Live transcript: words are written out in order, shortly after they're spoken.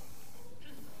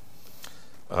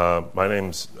My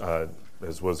name's,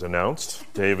 as was announced,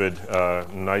 David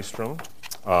Nystrom.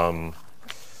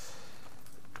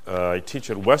 I teach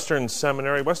at Western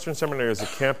Seminary. Western Seminary is a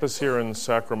campus here in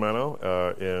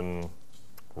Sacramento, in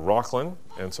Rockland,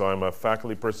 and so I'm a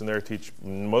faculty person there. I teach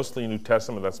mostly New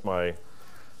Testament. That's my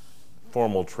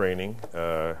formal training,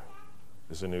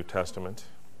 is a New Testament.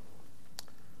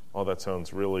 All that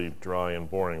sounds really dry and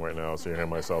boring right now, so you hear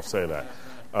myself say that.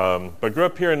 But grew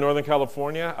up here in Northern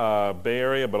California, Bay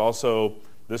Area, but also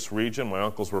this region. My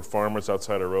uncles were farmers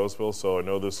outside of Roseville, so I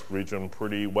know this region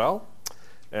pretty well.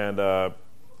 And a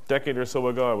decade or so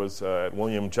ago, I was at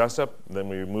William Jessup. Then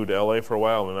we moved to LA for a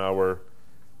while, and now we're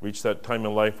reached that time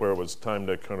in life where it was time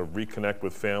to kind of reconnect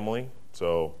with family.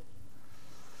 So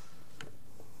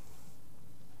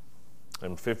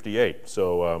I'm 58,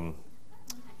 so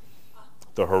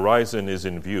the horizon is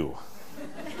in view.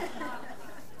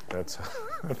 That's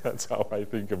how I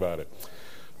think about it.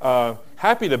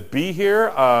 Happy to be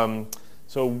here.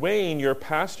 So Wayne, your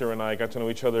pastor, and I got to know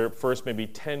each other first maybe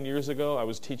 10 years ago. I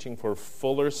was teaching for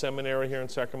Fuller Seminary here in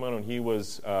Sacramento, and he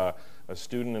was a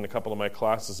student in a couple of my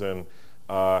classes. And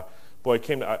I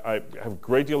have a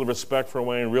great deal of respect for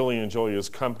Wayne, really enjoy his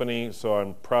company, so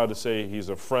I'm proud to say he's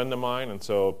a friend of mine, and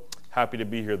so happy to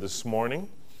be here this morning.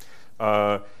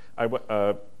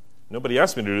 Nobody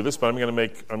asked me to do this, but I'm going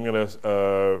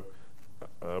to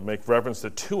make reference to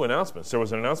two announcements. There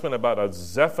was an announcement about a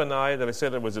Zephaniah. Did I say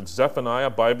that was a Zephaniah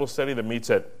Bible study that meets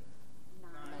at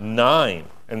 9?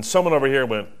 And someone over here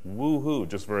went woo-hoo,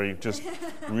 just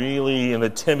really in a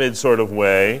timid sort of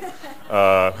way.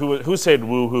 Who said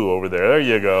woo-hoo over there? There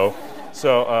you go.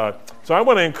 So I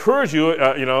want to encourage you.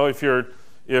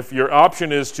 If your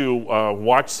option is to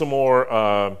watch some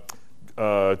more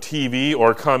TV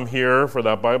or come here for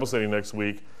that Bible study next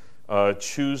week,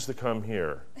 choose to come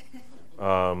here.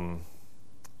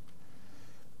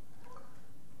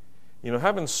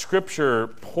 Having Scripture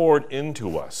poured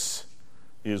into us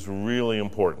is really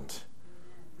important.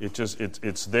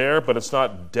 It's there, but it's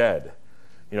not dead.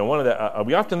 One of the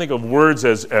we often think of words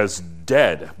as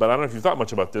dead, but I don't know if you've thought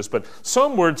much about this. But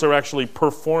some words are actually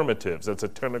performatives. That's a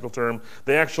technical term.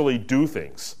 They actually do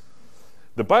things.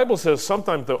 The Bible says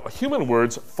sometimes the human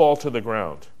words fall to the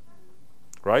ground,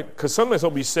 right? Because sometimes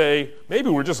what we say, maybe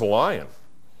we're just lying.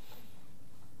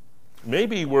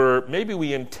 Maybe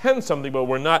we intend something, but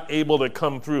we're not able to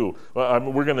come through.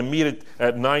 We're going to meet it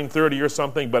at 9:30 or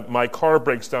something, but my car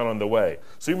breaks down on the way.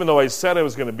 So even though I said I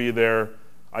was going to be there,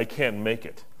 I can't make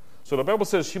it. So the Bible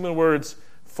says human words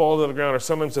fall to the ground, or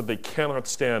sometimes that they cannot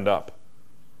stand up.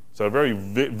 So a very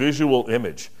visual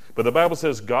image. But the Bible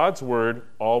says God's word,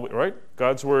 right?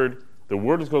 God's word, the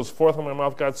word that goes forth from my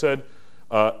mouth, God said,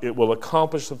 it will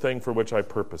accomplish the thing for which I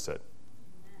purpose it.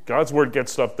 God's word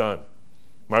gets stuff done.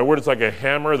 My word is like a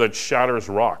hammer that shatters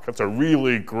rock. That's a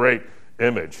really great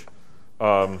image.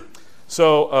 To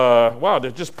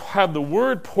just have the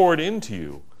word poured into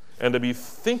you and to be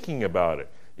thinking about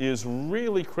it is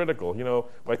really critical.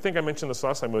 I think I mentioned this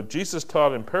last time, but Jesus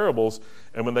taught in parables,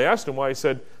 and when they asked him why, he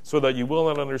said, so that you will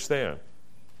not understand.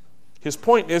 His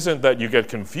point isn't that you get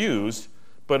confused,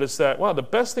 but it's that, the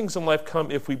best things in life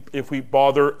come if we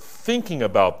bother thinking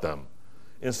about them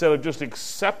instead of just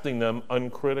accepting them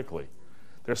uncritically.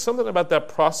 There's something about that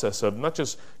process of not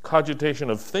just cogitation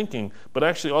of thinking, but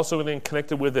actually also being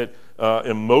connected with it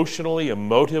emotionally,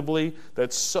 emotively,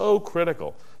 that's so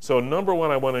critical. So number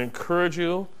one, I want to encourage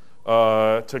you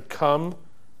to come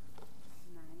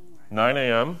 9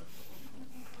 a.m.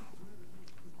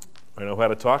 I know how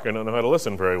to talk. I don't know how to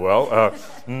listen very well.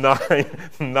 9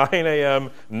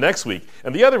 a.m. next week.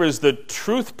 And the other is the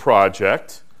Truth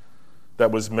Project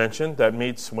that was mentioned. That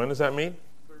meets, when does that meet?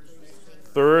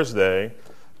 Thursday.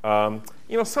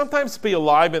 Sometimes to be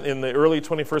alive in the early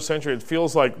 21st century, it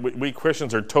feels like we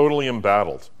Christians are totally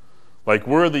embattled. Like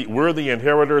we're the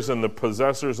inheritors and the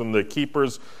possessors and the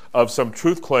keepers of some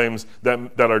truth claims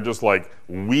that are just like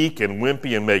weak and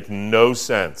wimpy and make no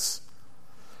sense.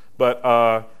 But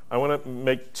I want to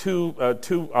make two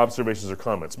observations or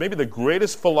comments. Maybe the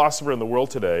greatest philosopher in the world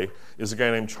today is a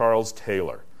guy named Charles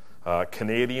Taylor,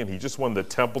 Canadian. He just won the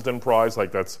Templeton Prize,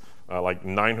 that's like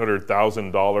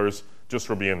 $900,000 just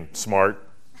for being smart.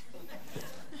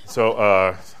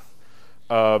 So,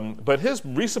 but his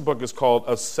recent book is called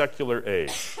A Secular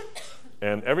Age.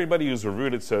 And everybody who's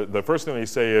reviewed it said the first thing they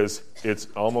say is it's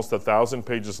almost 1,000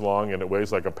 pages long and it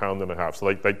weighs like 1.5 pounds.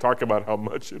 So they talk about how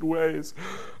much it weighs.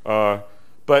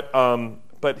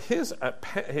 But his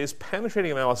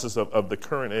penetrating analysis of the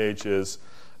current age is,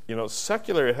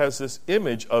 secular. It has this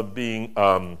image of being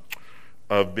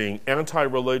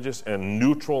anti-religious and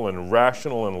neutral and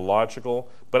rational and logical,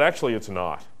 but actually it's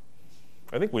not.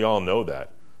 I think we all know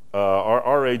that.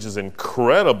 Our age is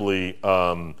incredibly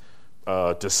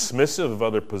dismissive of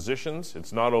other positions.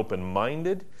 It's not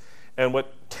open-minded. And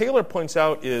what Taylor points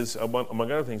out is,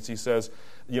 among other things, he says,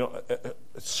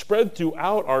 spread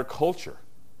throughout our culture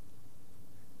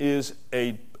is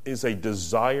a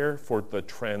desire for the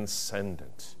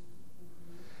transcendent.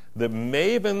 The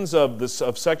mavens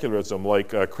of secularism, like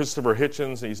Christopher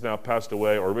Hitchens, he's now passed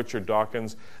away, or Richard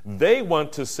Dawkins, they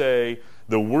want to say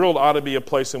the world ought to be a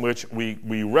place in which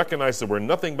we recognize that we're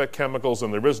nothing but chemicals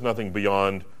and there is nothing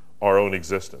beyond our own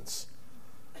existence.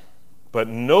 But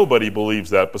nobody believes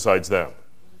that besides them.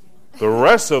 The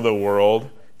rest of the world,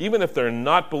 even if they're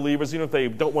not believers, even if they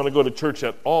don't want to go to church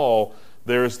at all,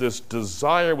 there's this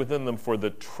desire within them for the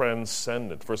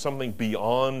transcendent, for something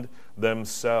beyond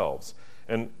themselves.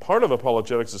 And part of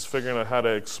apologetics is figuring out how to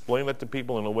explain that to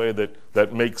people in a way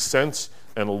that makes sense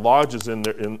and lodges in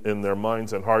their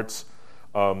minds and hearts.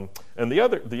 And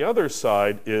the other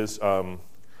side is, I don't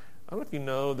know if you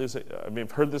know,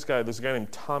 I've heard this guy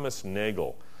named Thomas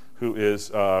Nagel, who is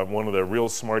one of the real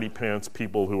smarty pants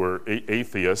people who are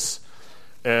atheists.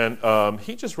 And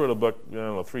he just wrote a book,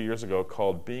 3 years ago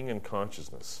called Being in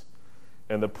Consciousness.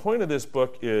 And the point of this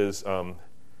book is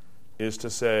to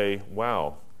say,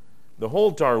 wow, the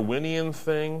whole Darwinian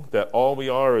thing, that all we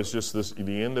are is just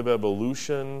the end of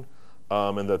evolution,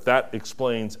 and that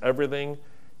explains everything,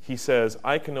 he says,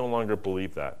 I can no longer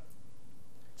believe that.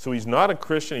 So he's not a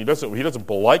Christian. He doesn't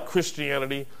like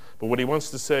Christianity, but what he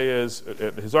wants to say is,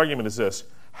 his argument is this: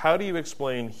 how do you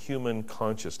explain human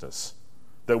consciousness?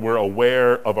 That we're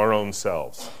aware of our own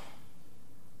selves.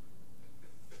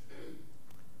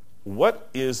 What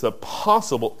is the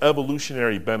possible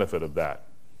evolutionary benefit of that?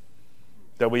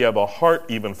 That we have a heart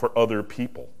even for other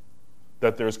people.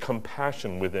 That there's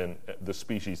compassion within the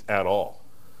species at all.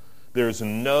 There's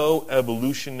no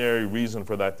evolutionary reason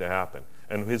for that to happen.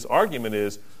 And his argument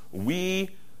is,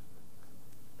 we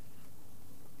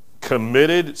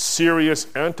committed, serious,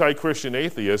 anti-Christian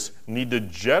atheists need to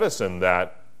jettison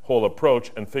that whole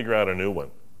approach and figure out a new one,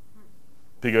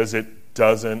 because it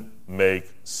doesn't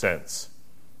make sense.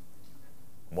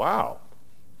 Wow.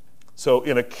 So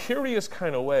in a curious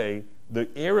kind of way, the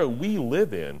era we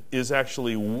live in is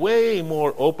actually way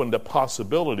more open to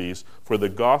possibilities for the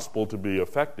gospel to be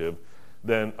effective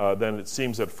than it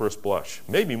seems at first blush.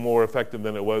 Maybe more effective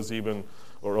than it was even,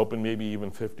 or open maybe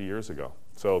even 50 years ago.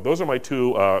 So those are my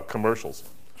two commercials.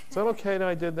 Is that okay that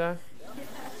I did that?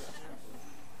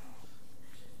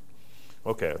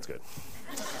 Okay, that's good.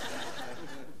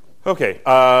 Okay,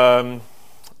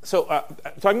 so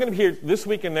I'm going to be here this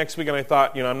week and next week, and I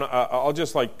thought, I'll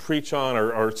just preach on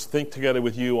or think together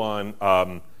with you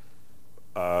on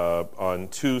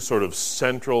two sort of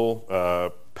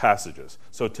central passages.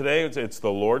 So today it's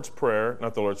the Lord's Prayer,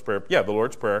 not the Lord's Prayer, the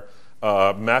Lord's Prayer,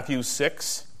 Matthew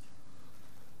 6,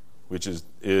 which is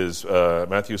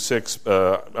Matthew 6.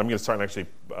 I'm going to start in actually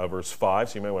verse 5,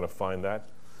 so you might want to find that.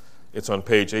 It's on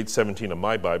page 817 of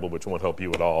my Bible, which won't help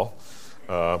you at all,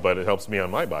 but it helps me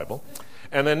on my Bible.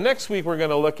 And then next week we're going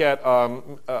to look at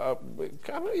a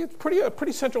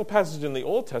pretty central passage in the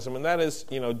Old Testament, and that is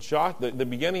the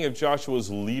beginning of Joshua's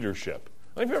leadership.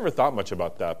 I don't know if you've ever thought much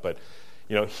about that, but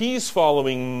he's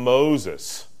following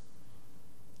Moses.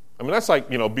 I mean, that's like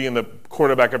being the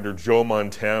quarterback after Joe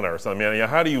Montana or something.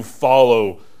 How do you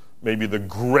follow maybe the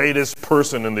greatest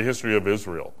person in the history of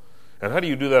Israel? And how do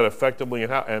you do that effectively?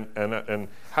 And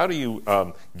how do you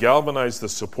galvanize the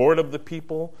support of the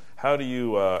people? How do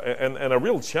you and a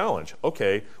real challenge?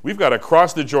 Okay, we've got to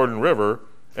cross the Jordan River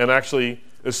and actually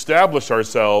establish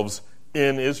ourselves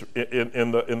in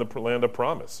the land of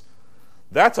promise.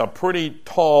 That's a pretty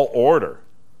tall order.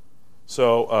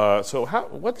 So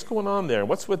what's going on there?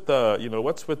 What's with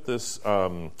this?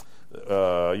 The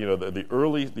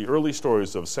early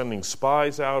stories of sending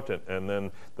spies out and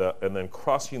then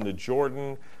crossing the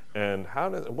Jordan, and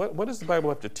what does the Bible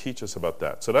have to teach us about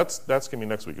that? So that's going to be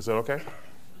next week. Is that okay?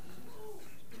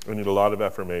 We need a lot of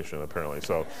affirmation apparently.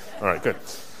 So all right, good.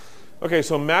 Okay,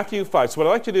 so Matthew 5. So what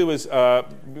I'd like to do is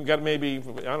we've got maybe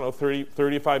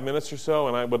 35 minutes or so,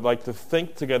 and I would like to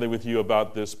think together with you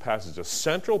about this passage, a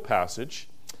central passage.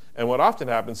 And what often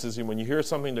happens is when you hear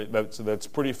something that's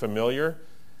pretty familiar,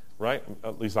 right?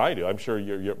 At least I do. I'm sure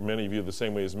many of you are the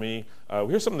same way as me. We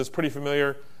hear something that's pretty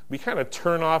familiar. We kind of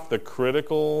turn off the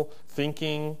critical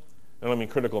thinking. I don't mean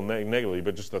critical negatively,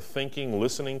 but just the thinking,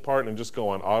 listening part, and just go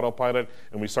on autopilot,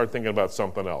 and we start thinking about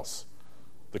something else.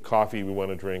 The coffee we want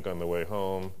to drink on the way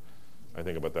home. I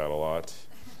think about that a lot.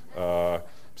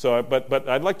 But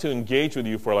I'd like to engage with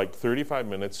you for 35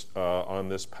 minutes on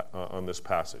this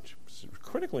passage. It's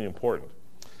critically important.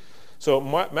 So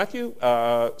Matthew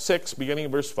 6, beginning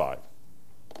of verse 5.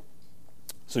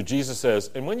 So Jesus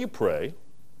says, and when you pray,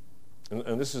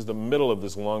 and this is the middle of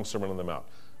this long Sermon on the Mount,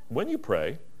 when you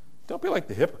pray, don't be like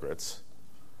the hypocrites.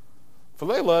 For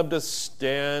they love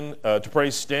to pray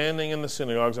standing in the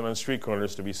synagogues and on street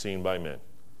corners to be seen by men.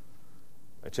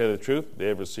 I tell you the truth, they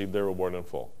have received their reward in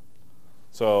full.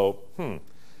 So,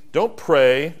 don't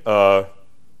pray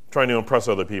trying to impress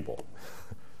other people.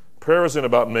 Prayer isn't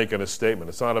about making a statement.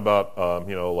 It's not about,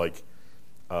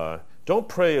 don't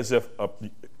pray as if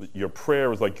your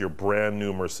prayer is like your brand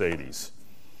new Mercedes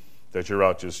that you're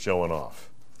out just showing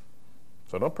off.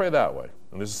 So don't pray that way.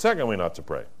 And there's a second way not to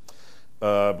pray.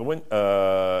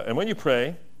 When you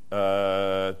pray,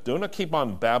 do not keep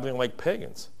on babbling like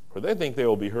pagans, for they think they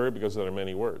will be heard because of their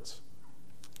many words.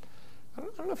 I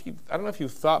don't know if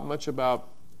you've thought much about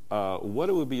what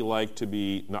it would be like to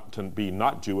be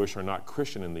not Jewish or not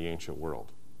Christian in the ancient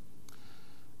world.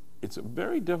 It's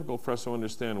very difficult for us to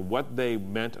understand what they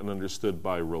meant and understood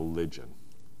by religion,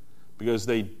 because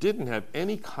they didn't have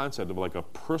any concept of like a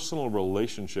personal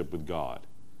relationship with God,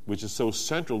 which is so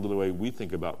central to the way we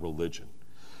think about religion.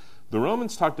 The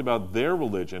Romans talked about their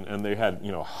religion, and they had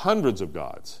hundreds of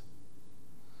gods,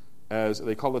 as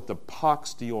they call it the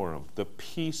pax deorum, the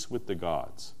peace with the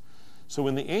gods. So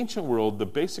in the ancient world, the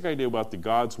basic idea about the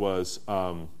gods was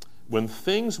when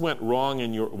things went wrong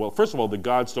first of all, the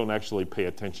gods don't actually pay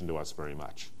attention to us very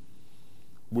much.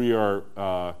 We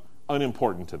are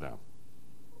unimportant to them.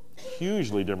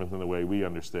 Hugely different than the way we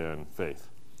understand faith.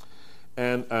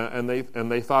 And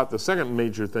they thought the second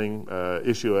major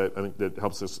issue I think that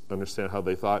helps us understand how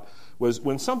they thought was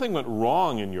when something went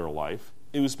wrong in your life,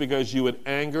 it was because you had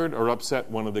angered or upset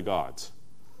one of the gods.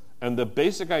 And the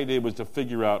basic idea was to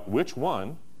figure out which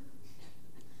one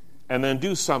and then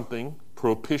do something,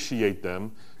 propitiate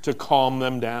them, to calm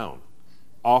them down,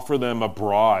 offer them a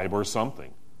bribe or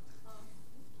something.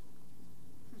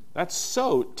 That's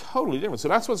so totally different. So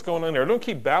that's what's going on there. Don't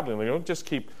keep babbling. Don't just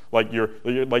keep like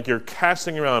you're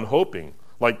casting around hoping,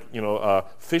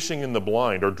 fishing in the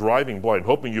blind or driving blind,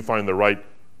 hoping you find the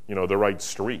right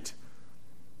street.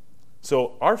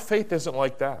 So our faith isn't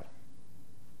like that.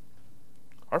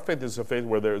 Our faith is a faith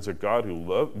where there is a God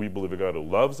we believe a God who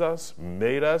loves us,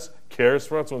 made us, cares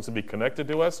for us, wants to be connected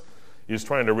to us. He's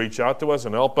trying to reach out to us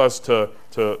and help us to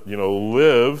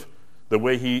live the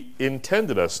way He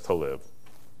intended us to live.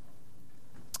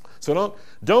 So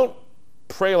don't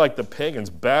pray like the pagans,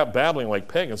 babbling like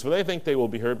pagans, for they think they will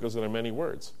be heard because of their many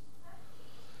words.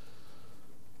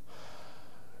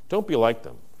 Don't be like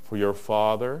them, for your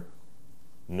Father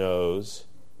knows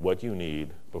what you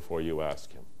need before you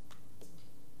ask Him.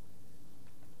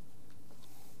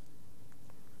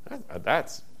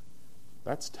 That's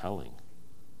telling.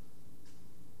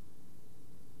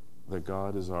 That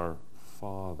God is our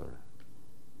Father.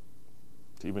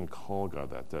 To even call God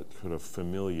that sort of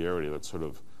familiarity,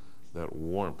 that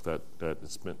warmth, that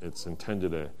it's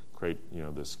intended to create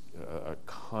this a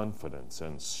confidence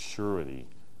and surety,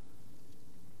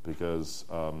 because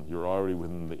you're already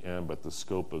within the ambit, the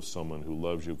scope of someone who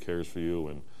loves you, cares for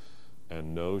you,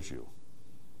 and knows you.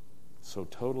 So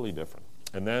totally different.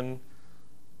 And then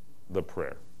the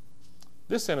prayer.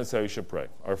 This then is how you should pray.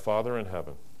 Our Father in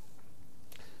heaven,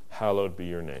 hallowed be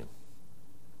your name.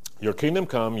 Your kingdom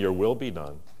come, your will be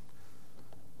done,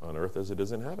 on earth as it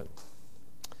is in heaven.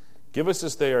 Give us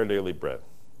this day our daily bread.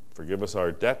 Forgive us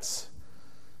our debts,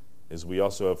 as we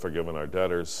also have forgiven our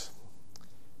debtors.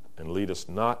 And lead us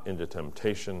not into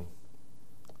temptation,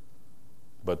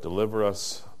 but deliver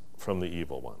us from the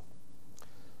evil one.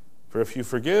 For if you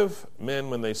forgive men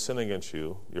when they sin against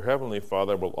you, your heavenly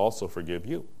Father will also forgive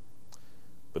you.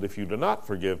 But if you do not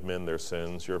forgive men their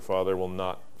sins, your Father will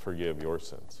not forgive your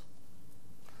sins.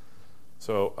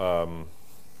 So,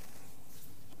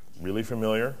 really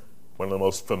familiar. One of the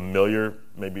most familiar,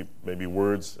 maybe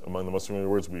words, among the most familiar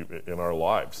words in our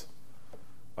lives.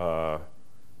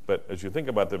 But as you think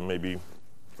about them, maybe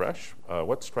fresh,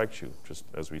 what strikes you just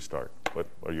as we start? What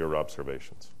are your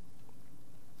observations?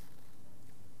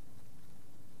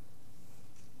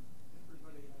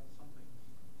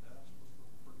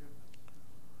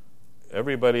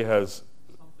 Everybody has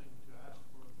something to ask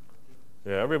for forgiveness.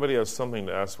 Yeah, everybody has something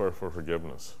to ask for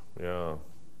forgiveness. Yeah.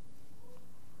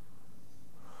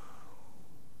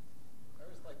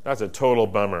 That's a total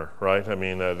bummer, right? I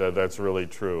mean, that's really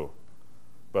true.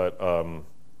 But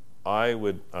I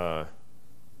would... I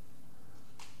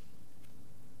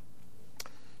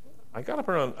got up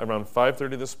around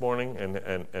 5:30 this morning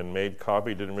and made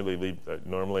coffee. Didn't really leave.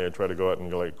 Normally I try to go out and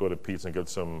go to Pete's and get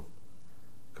some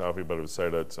coffee, but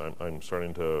I'm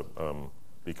starting to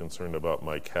be concerned about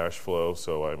my cash flow,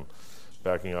 so I'm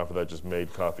backing off of that, just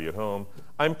made coffee at home.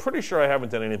 I'm pretty sure I haven't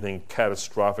done anything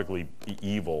catastrophically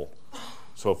evil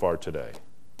so far today.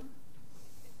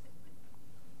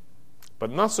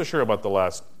 But not so sure about the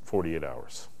last 48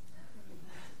 hours.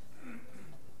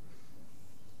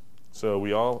 So we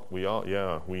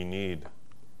need,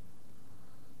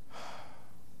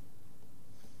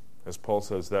 as Paul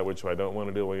says, that which I don't want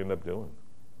to do, I end up doing.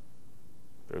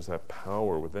 There's that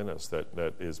power within us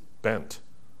that is bent.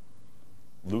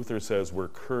 Luther says we're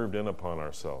curved in upon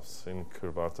ourselves. In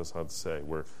curvatus ad se,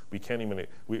 we can't even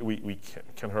we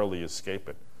can hardly escape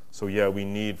it. So yeah, we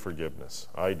need forgiveness.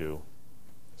 I do.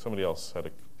 Somebody else had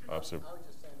a observation. I was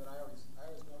just saying that I always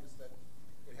notice that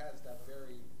it has that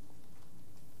very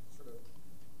sort of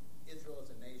Israel as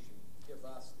a nation, give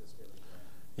us this daily bread.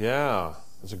 Yeah,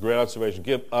 that's a great observation.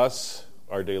 Give us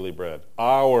our daily bread.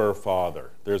 Our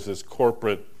Father. There's this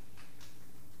corporate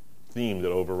theme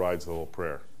that overrides the whole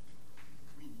prayer.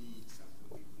 We need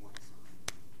something, we want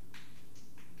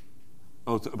something.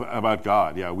 Oh, it's about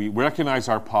God. Yeah, we recognize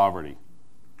our poverty.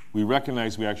 We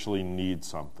recognize we actually need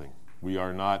something. We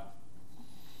are not,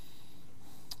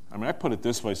 I put it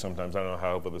this way sometimes, I don't know how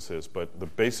helpful this is, but the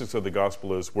basics of the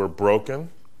gospel is we're broken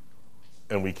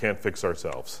and we can't fix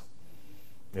ourselves.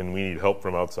 And we need help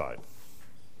from outside.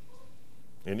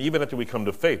 And even after we come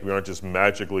to faith, we aren't just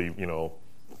magically,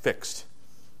 fixed.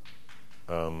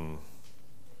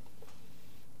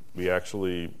 We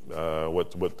actually, one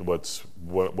of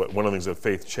the things that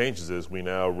faith changes is we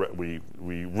now we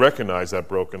recognize that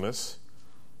brokenness,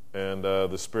 and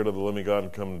the Spirit of the living God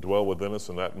can come and dwell within us,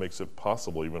 and that makes it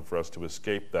possible even for us to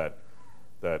escape the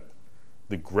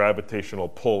gravitational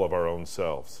pull of our own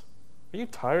selves. Are you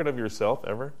tired of yourself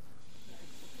ever?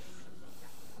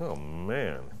 Oh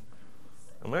man,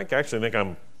 I actually think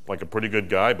I'm like a pretty good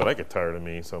guy, but I get tired of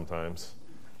me sometimes.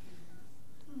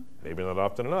 Maybe not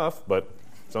often enough, but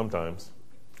sometimes.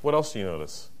 What else do you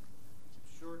notice?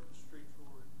 Short and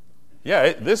straightforward.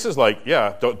 Yeah, this is like,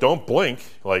 don't blink.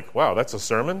 Like, wow, that's a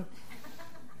sermon?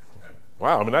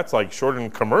 Wow, that's like shorter than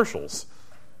commercials.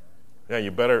 Yeah, you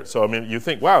better, so you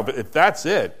think, wow, but if that's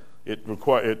it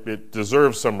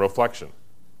deserves some reflection.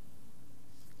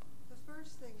 The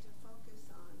first thing to focus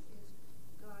on is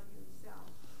God himself.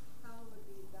 Hallowed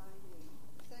be thy name.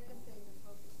 The second thing to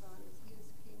focus on is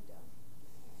his kingdom.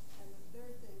 And the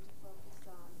third thing to focus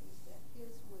on is that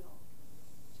his will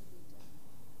to be done.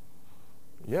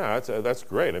 Yeah, that's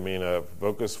great.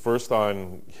 Focus first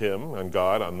on him, on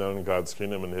God, on knowing God's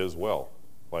kingdom and his will.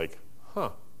 Like,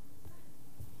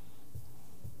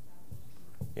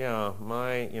 yeah,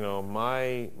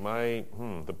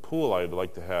 the pool I'd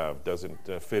like to have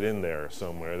doesn't fit in there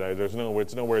somewhere. It's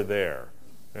nowhere there.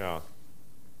 Yeah.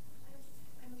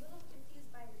 I'm a little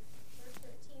confused by verse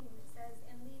 13 when it says,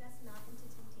 "And lead us not into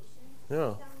temptation."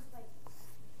 Yeah. It sounds like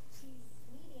he's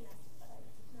leading us,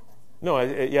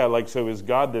 but So is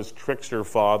God this trickster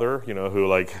father,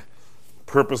 who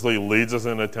purposely leads us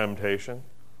into temptation?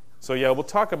 So yeah, we'll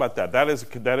talk about that. That is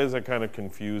a kind of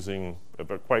confusing,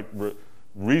 but quite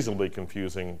reasonably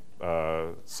confusing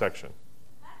section.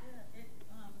 Yeah, it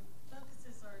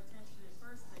focuses our attention at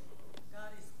first that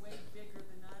God is way bigger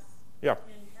than us in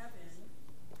heaven.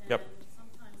 And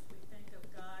sometimes we think of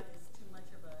God as too much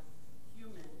of a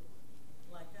human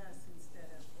like us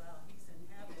instead of, well, he's in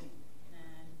heaven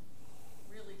and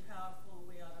really powerful,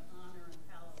 and we ought to honor and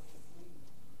hallow his name.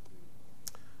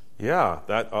 Yeah,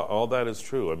 all that is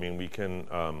true. We can.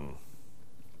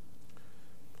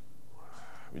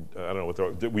 I don't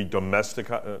know did we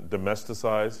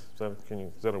domesticize? Is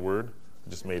that a word? I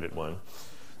just made it one.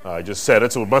 I just said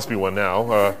it, so it must be one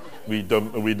now. We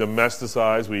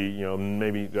domesticize. We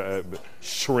maybe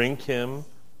shrink him.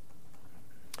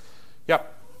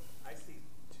 Yep. I see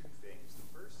two things.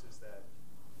 The first is that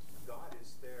God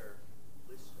is there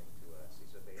listening to us.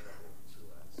 He's available to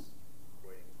us,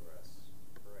 waiting for us to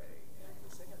pray. And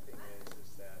the second thing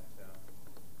is that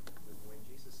when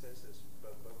Jesus says this,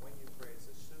 but when you pray, it's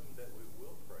assumed that we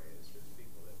will pray as his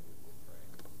people, that we will pray.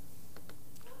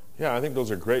 Yeah, I think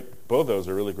those are great. Both of those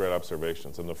are really great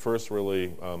observations. And the first,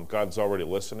 really, God's already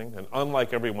listening. And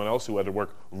unlike everyone else who had to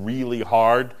work really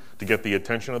hard to get the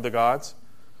attention of the gods,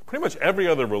 pretty much every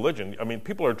other religion,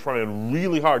 people are trying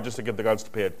really hard just to get the gods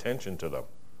to pay attention to them.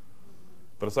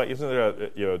 But it's like, isn't there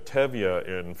Tevye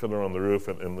in Fiddler on the Roof,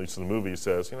 and at least in the movie,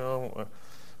 says,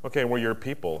 okay, we're your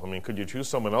people. Could you choose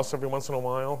someone else every once in a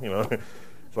while?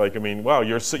 It's like, wow,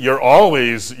 you're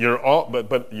always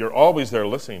there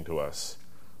listening to us.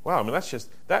 Wow, that's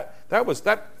just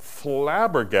that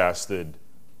flabbergasted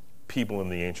people in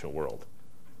the ancient world.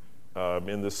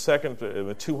 In the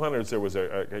 200s, there was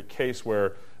a case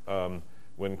where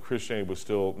when Christianity was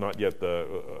still not yet the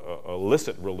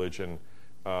illicit religion,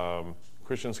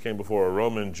 Christians came before a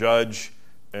Roman judge,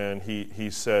 and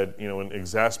he said, in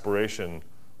exasperation,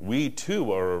 we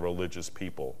too are a religious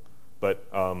people, but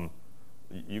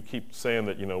you keep saying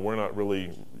that we're not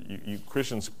really. You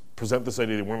Christians present this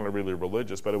idea that we're not really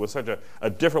religious, but it was such a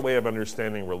different way of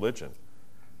understanding religion.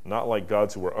 Not like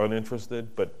gods who were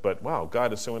uninterested, but wow,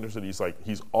 God is so interested.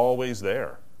 He's always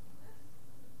there,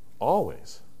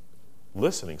 always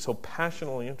listening, so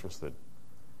passionately interested.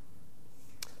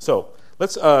 So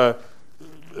let's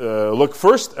look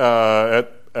first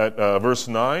at verse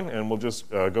 9, and we'll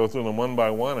just go through them one by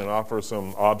one and offer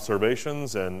some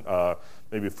observations and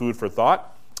maybe food for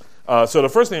thought. So the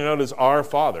first thing to note is our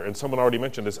Father, and someone already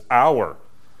mentioned is our,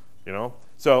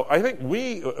 So I think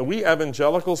we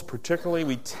evangelicals particularly,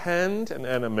 we tend,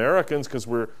 and Americans, because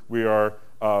we are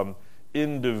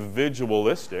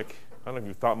individualistic. I don't know if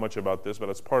you've thought much about this, but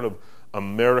it's part of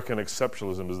American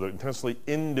exceptionalism, is the intensely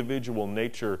individual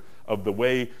nature of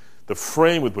the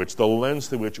frame with which, the lens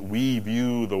through which we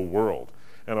view the world.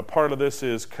 And a part of this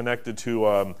is connected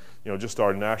to just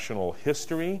our national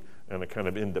history and a kind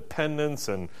of independence,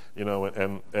 and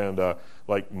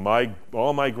like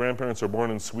all my grandparents are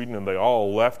born in Sweden, and they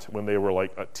all left when they were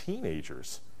like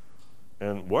teenagers,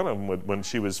 and one of them when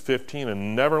she was 15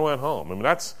 and never went home. I mean,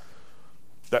 that's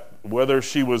that, whether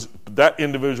she was that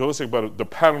individualistic, but the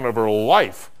pattern of her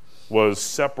life was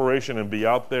separation and be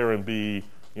out there and be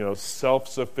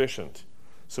self-sufficient.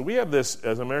 So we have this,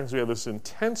 as Americans, we have this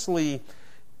intensely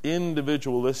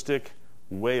individualistic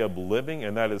way of living,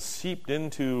 and that is seeped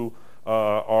into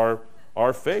our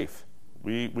faith.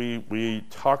 We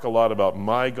talk a lot about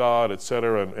my God,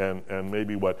 etc., and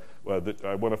maybe I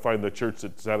want to find the church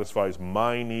that satisfies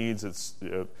my needs. It's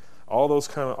all those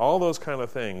kind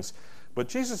of things. But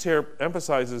Jesus here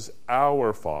emphasizes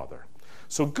our Father.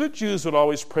 So good Jews would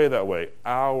always pray that way,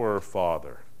 our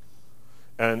Father.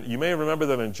 And you may remember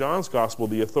that in John's Gospel,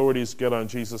 the authorities get on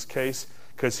Jesus' case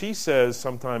because he says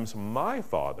sometimes, my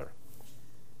Father.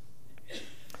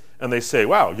 And they say,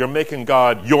 wow, you're making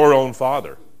God your own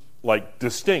Father, like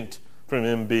distinct from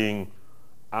him being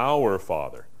our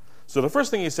Father. So the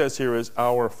first thing he says here is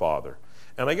our Father.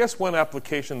 And I guess one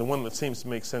application, the one that seems to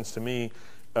make sense to me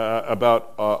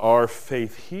about our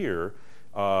faith here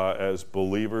as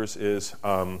believers is,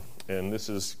 and this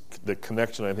is the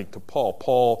connection, I think, to Paul.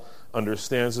 Paul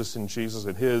understands this in Jesus,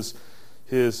 and his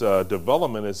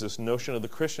development is this notion of the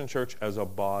Christian church as a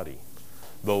body.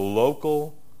 The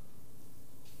local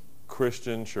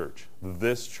Christian church,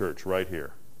 this church right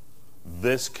here,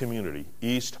 this community,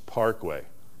 East Parkway,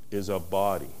 is a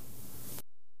body.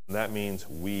 And that means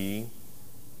we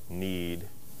need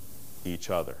each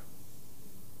other.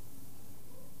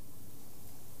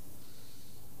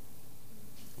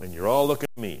 And you're all looking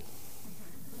at me.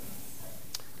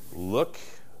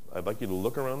 I'd like you to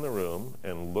look around the room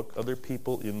and look other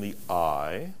people in the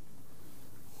eye.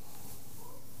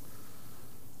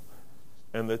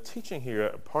 And the teaching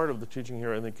here, part of the teaching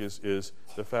here, I think, is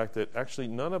the fact that actually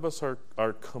none of us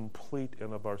are complete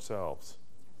in of ourselves.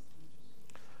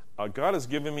 God has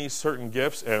given me certain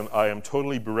gifts, and I am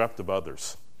totally bereft of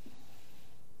others.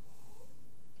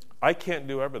 I can't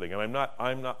do everything, and I'm not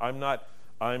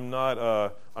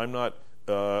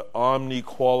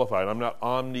omni-qualified. I'm not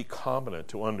omni-competent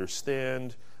to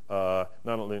understand not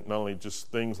only just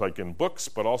things like in books,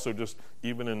 but also just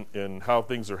even in how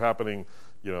things are happening,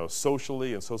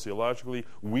 socially and sociologically.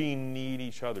 We need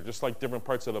each other, just like different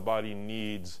parts of the body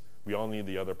we all need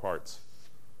the other parts.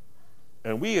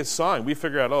 And we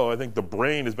figure out, I think the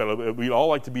brain is better. We'd all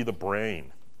like to be the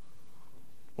brain.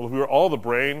 Well, if we were all the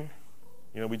brain,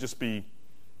 we'd just be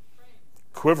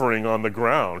quivering on the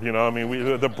ground.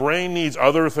 The brain needs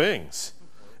other things.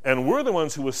 And we're the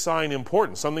ones who assign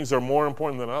importance. Some things are more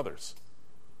important than others.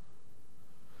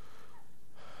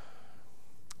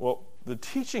 Well, the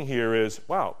teaching here is,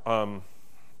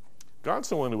 God's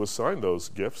the one who assigned those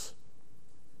gifts,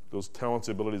 those talents,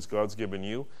 abilities God's given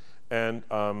you. And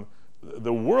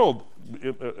the world,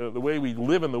 the way we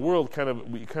live in the world,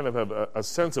 we kind of have a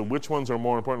sense of which ones are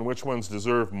more important, which ones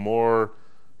deserve more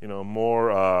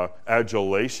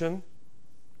adulation.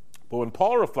 But when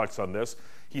Paul reflects on this,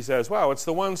 he says, it's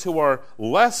the ones who are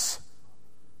less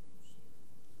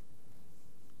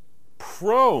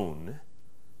prone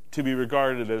to be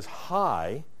regarded as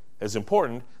high, as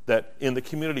important, that in the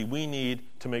community we need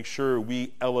to make sure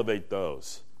we elevate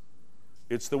those.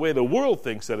 It's the way the world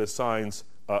thinks that assigns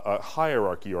a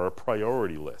hierarchy or a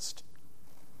priority list.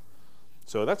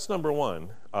 So that's number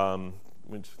one.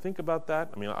 Think about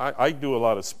that. I do a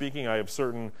lot of speaking. I have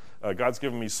certain, God's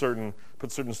given me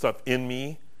put certain stuff in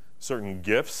me, certain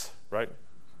gifts, right?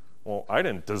 Well, I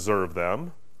didn't deserve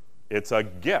them. It's a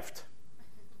gift.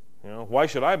 Why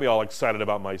should I be all excited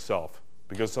about myself?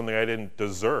 Because something I didn't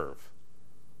deserve.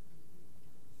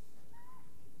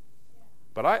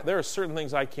 But there are certain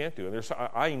things I can't do. And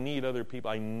I need other people.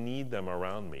 I need them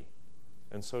around me.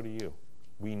 And so do you.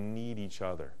 We need each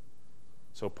other.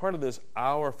 So part of this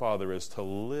Our Father is to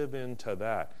live into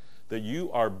that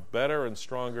you are better and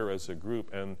stronger as a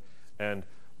group. And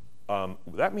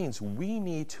that means we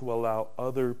need to allow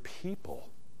other people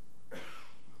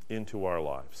into our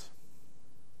lives.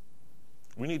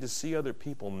 We need to see other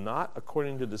people not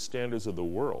according to the standards of the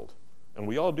world. And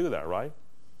we all do that, right?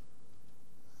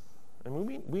 I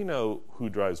mean, we know who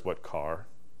drives what car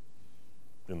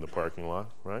in the parking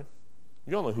lot, right?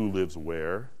 You all know who lives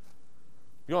where.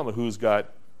 You all know who's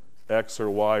got X or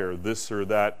Y or this or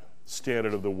that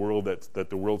standard of the world that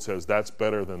the world says that's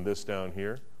better than this down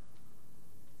here.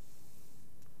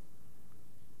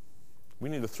 We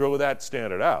need to throw that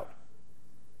standard out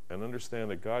and understand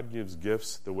that God gives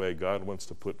gifts the way God wants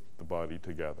to put the body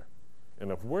together.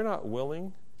 And if we're not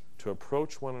willing to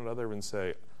approach one another and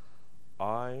say,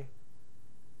 I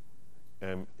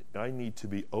need to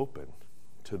be open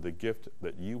to the gift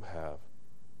that you have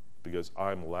because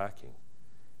I'm lacking.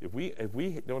 If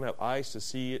we don't have eyes to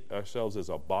see ourselves as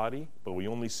a body, but we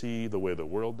only see the way the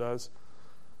world does,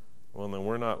 well, then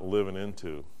we're not living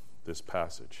into this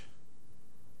passage.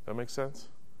 That makes sense?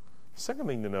 Second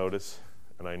thing to notice,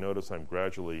 and I notice I'm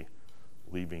gradually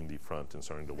leaving the front and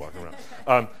starting to walk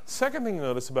around. Second thing to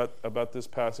notice about this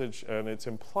passage, and it's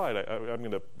implied, I'm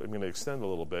going to extend a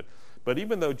little bit, but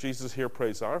even though Jesus here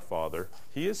prays our Father,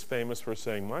 he is famous for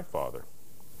saying my Father.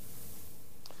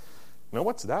 Now,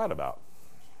 what's that about?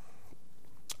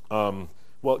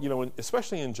 Well,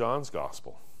 especially in John's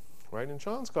Gospel, right? In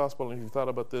John's Gospel, I don't know if you've thought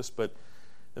about this, but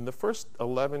in the first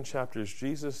 11 chapters,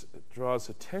 Jesus draws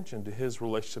attention to his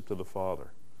relationship to the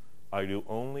Father. I do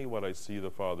only what I see the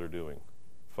Father doing,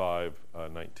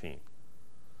 5:19.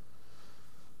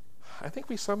 I think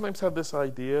we sometimes have this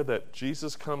idea that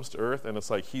Jesus comes to earth and it's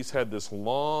like he's had this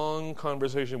long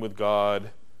conversation with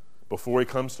God before he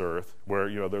comes to earth where,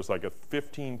 there's like a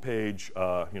 15-page,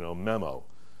 memo.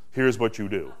 Here's what you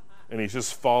do. And he's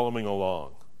just following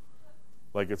along.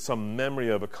 Like it's some memory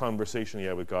of a conversation he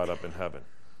had with God up in heaven.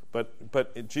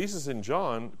 But Jesus in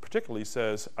John particularly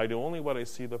says, I do only what I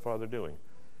see the Father doing.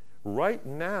 Right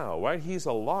now, right, he's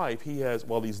alive,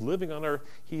 while he's living on earth,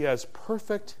 he has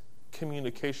perfect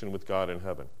communication with God in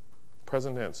heaven.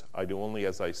 Present tense, I do only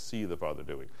as I see the Father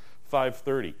doing.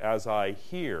 5:30, as I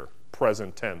hear,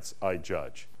 present tense, I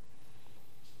judge.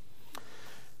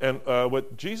 And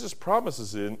what Jesus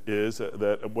promises is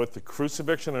that with the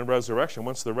crucifixion and resurrection,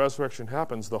 once the resurrection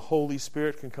happens, the Holy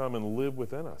Spirit can come and live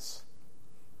within us.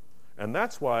 And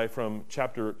that's why from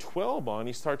chapter 12 on,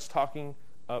 he starts talking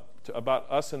about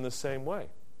us in the same way.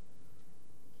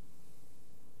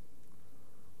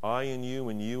 I and you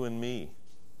and me.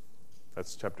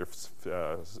 That's chapter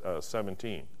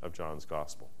 17 of John's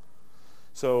Gospel.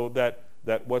 So that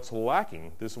what's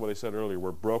lacking, this is what I said earlier,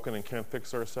 we're broken and can't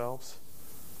fix ourselves.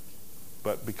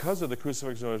 But because of the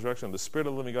crucifixion and resurrection, the Spirit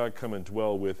of the living God come and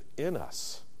dwell within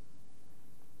us.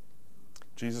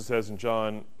 Jesus says in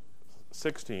John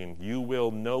 16, you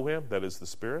will know him, that is the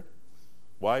Spirit.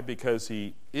 Why? Because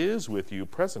he is with you,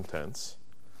 present tense,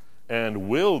 and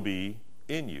will be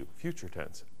in you, future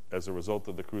tense, as a result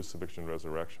of the crucifixion and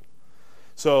resurrection.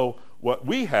 So what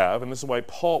we have, and this is why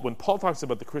when Paul talks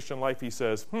about the Christian life, he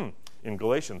says, in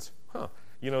Galatians,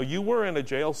 you were in a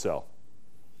jail cell.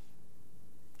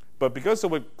 But because of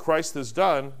what Christ has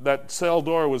done, that cell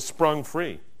door was sprung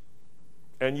free.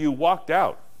 And you walked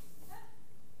out.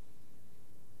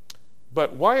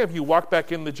 But why have you walked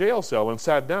back in the jail cell and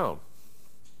sat down?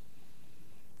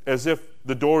 As if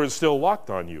the door is still locked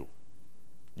on you.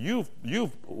 You've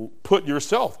put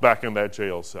yourself back in that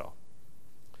jail cell.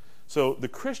 So the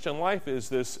Christian life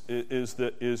is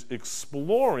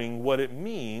exploring what it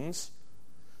means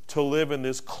to live in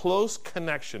this close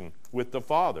connection with the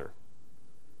Father.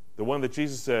 The one that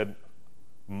Jesus said,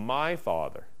 my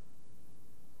Father.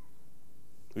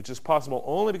 Which is possible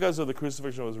only because of the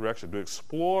crucifixion and resurrection, to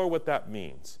explore what that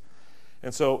means.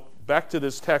 And so, back to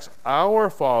this text, our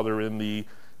Father in the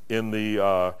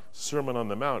Sermon on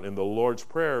the Mount, in the Lord's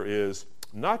Prayer, is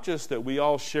not just that we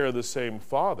all share the same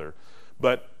Father,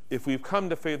 but if we've come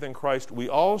to faith in Christ, we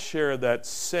all share that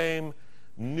same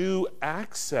new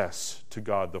access to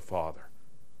God the Father.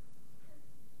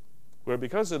 Where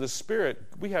because of the Spirit,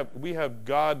 we have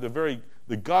God,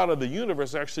 the God of the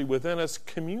universe, actually within us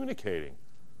communicating.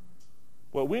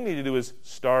 What we need to do is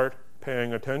start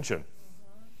paying attention.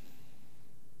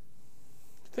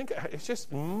 It's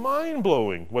just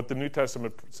mind-blowing what the New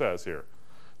Testament says here.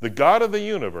 The God of the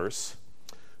universe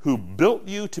who built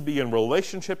you to be in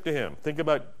relationship to him. Think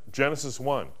about Genesis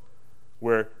 1,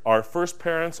 where our first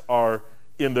parents are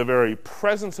in the very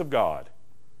presence of God,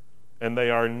 and they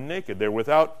are naked. They're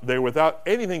without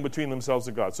anything between themselves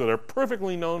and God. So they're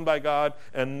perfectly known by God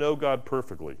and know God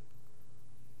perfectly.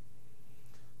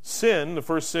 Sin, the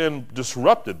first sin,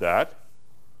 disrupted that,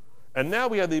 and now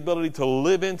we have the ability to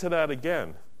live into that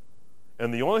again.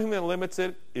 And the only thing that limits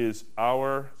it is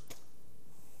our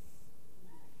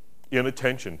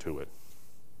inattention to it.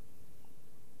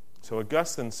 So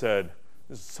Augustine said,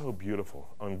 this is so beautiful.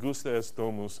 Angusta est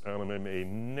domus animae mei,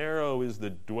 narrow is the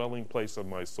dwelling place of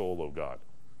my soul, O God.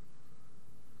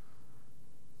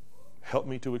 Help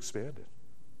me to expand it.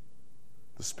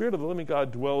 The Spirit of the living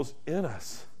God dwells in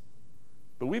us,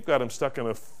 but we've got him stuck in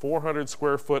a 400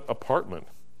 square foot apartment.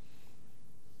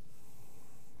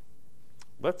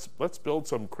 Let's build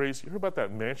some crazy. You heard about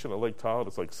that mansion at Lake Tahoe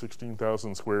that's like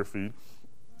 16,000 square feet?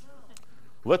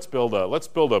 Let's build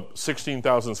a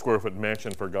 16,000 square foot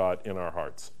mansion for God in our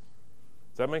hearts.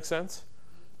 Does that make sense?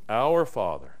 Our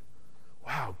Father.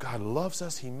 Wow, God loves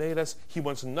us. He made us. He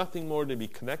wants nothing more to be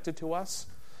connected to us,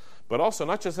 but also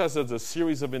not just us as a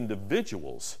series of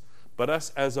individuals, but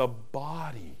us as a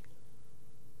body,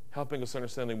 helping us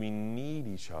understand that we need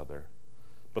each other.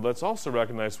 But let's also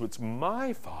recognize what's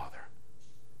my Father.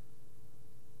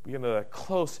 We get into that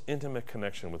close, intimate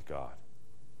connection with God.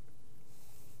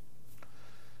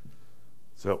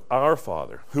 So, our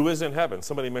Father, who is in heaven.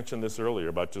 Somebody mentioned this earlier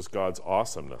about just God's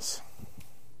awesomeness.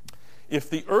 If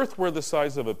the earth were the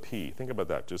size of a pea, think about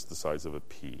that, just the size of a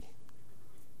pea.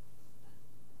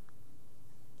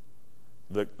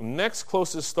 The next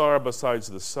closest star besides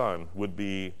the sun would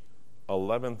be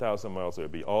 11,000 miles away. It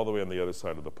would be all the way on the other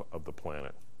side of the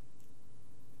planet.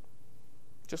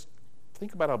 Just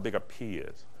think about how big a pea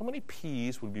is. How many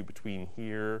peas would be between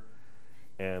here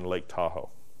and Lake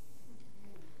Tahoe?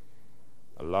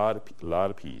 A lot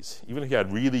of peas. Even if you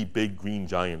had really big green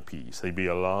giant peas, there'd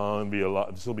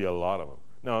still be a lot of them.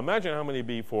 Now imagine how many would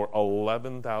be for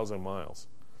 11,000 miles.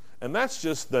 And that's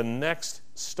just the next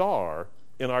star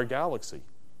in our galaxy.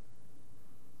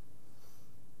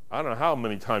 I don't know how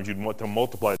many times you'd want to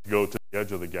multiply to go to the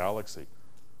edge of the galaxy.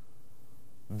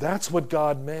 That's what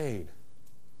God made.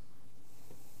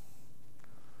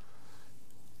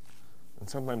 And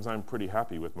sometimes I'm pretty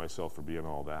happy with myself for being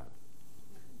all that.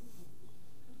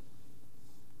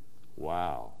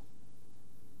 Wow.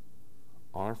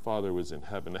 Our Father was in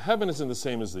heaven. Heaven isn't the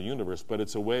same as the universe, but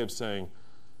it's a way of saying,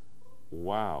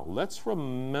 wow, let's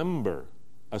remember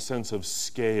a sense of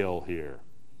scale here.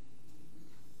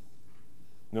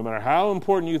 No matter how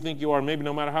important you think you are, maybe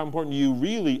no matter how important you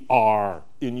really are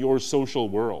in your social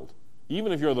world,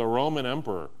 even if you're the Roman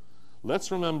emperor,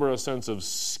 let's remember a sense of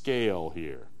scale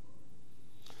here.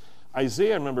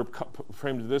 Isaiah, I remember,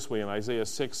 framed it this way. In Isaiah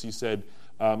 6, he said,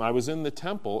 I was in the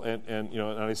temple and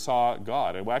I saw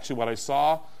God. And actually what I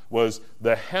saw was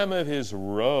the hem of his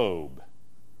robe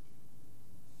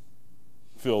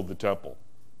filled the temple.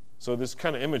 So this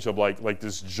kind of image of like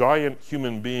this giant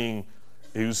human being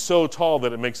who's so tall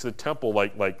that it makes the temple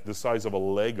like the size of a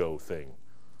Lego thing.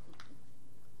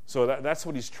 So that's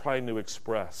what he's trying to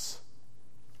express.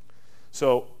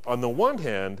 So on the one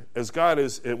hand, as God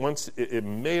it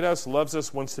made us, loves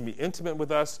us, wants to be intimate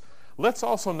with us, let's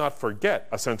also not forget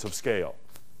a sense of scale.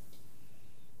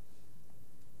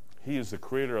 He is the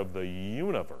creator of the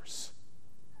universe.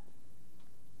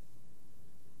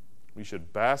 We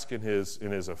should bask in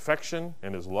his affection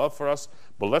and his love for us,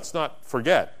 but let's not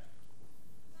forget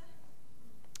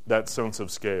that sense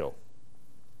of scale.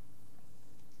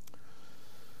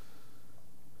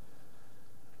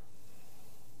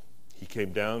 He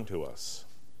came down to us,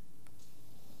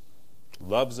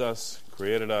 loves us,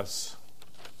 created us.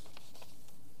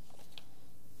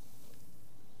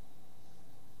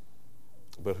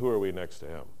 But who are we next to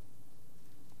him?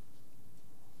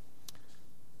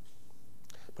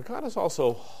 But God is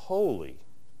also holy.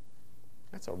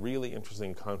 That's a really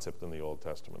interesting concept in the Old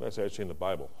Testament. That's actually in the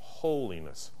Bible.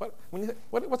 Holiness.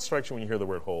 What strikes you when you hear the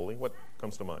word holy? What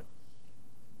comes to mind?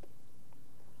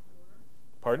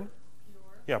 Pardon? Pure.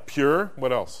 Yeah, pure.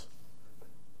 What else?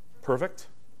 Perfect.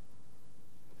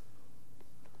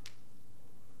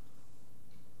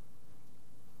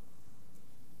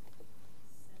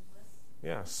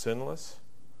 Yeah, sinless.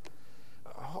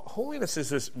 Holiness is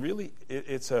this really,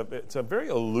 it's a very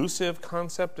elusive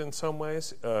concept in some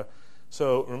ways.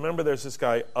 So remember there's this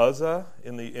guy Uzzah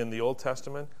in the Old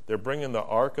Testament. They're bringing the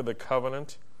Ark of the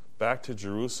Covenant back to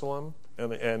Jerusalem,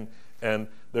 and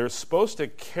they're supposed to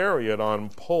carry it on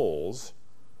poles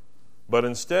but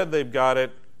instead they've got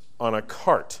it on a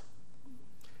cart.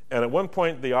 And at one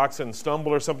point the oxen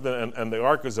stumble or something, and the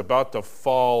ark is about to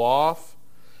fall off.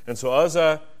 And so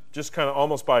Uzzah, just kind of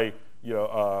almost by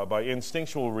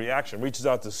instinctual reaction, reaches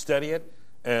out to steady it,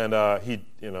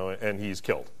 and he's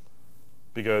killed,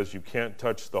 because you can't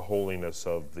touch the holiness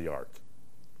of the ark.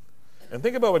 And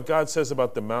think about what God says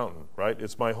about the mountain, right?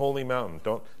 It's my holy mountain.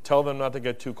 Don't tell them not to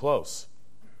get too close.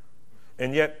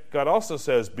 And yet God also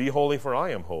says, be holy, for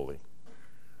I am holy.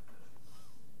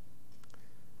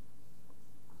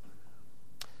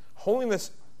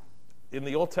 Holiness in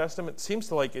the Old Testament seems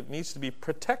to like it needs to be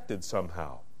protected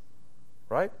somehow,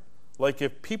 right? Like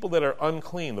if people that are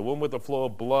unclean, the one with the flow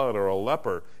of blood or a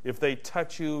leper, if they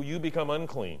touch you, you become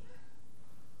unclean.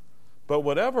 But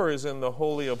whatever is in the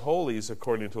Holy of Holies,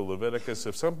 according to Leviticus,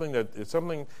 if something that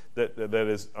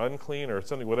is unclean, or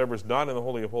something, whatever is not in the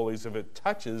Holy of Holies, if it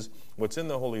touches what's in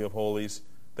the Holy of Holies,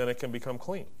 then it can become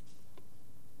clean.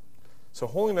 So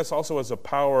holiness also has a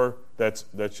power that's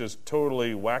just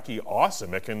totally wacky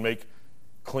awesome. It can make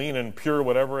clean and pure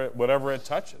whatever it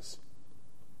touches.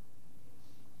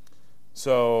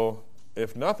 So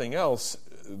if nothing else,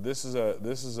 this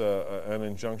is an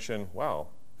injunction. Wow.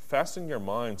 Fasten your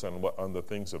minds on the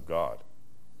things of God.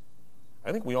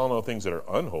 I think we all know things that are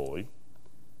unholy.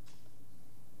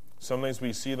 Sometimes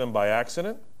we see them by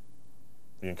accident.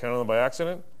 We encounter them by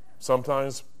accident.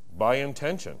 Sometimes by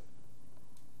intention.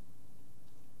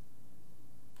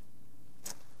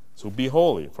 So be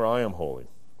holy, for I am holy.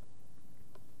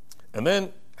 And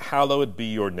then, hallowed be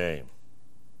your name.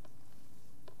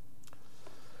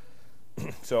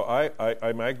 So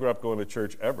I grew up going to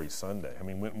church every Sunday. I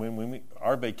mean,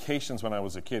 our vacations when I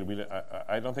was a kid,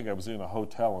 I don't think I was in a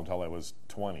hotel until I was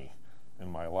 20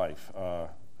 in my life. I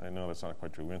know that's not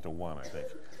quite true. We went to one, I think.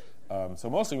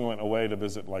 So mostly we went away to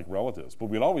visit like relatives. But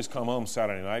we'd always come home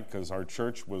Saturday night because our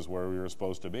church was where we were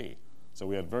supposed to be. So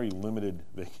we had very limited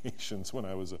vacations when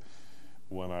I was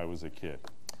a kid.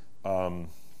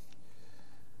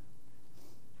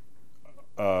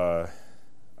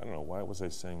 I don't know, why was I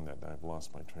saying that? I've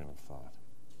lost my train of thought.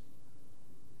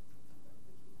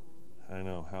 I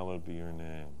know, hallowed be your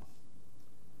name.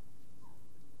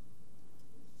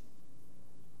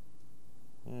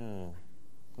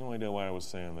 No idea why I was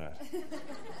saying that.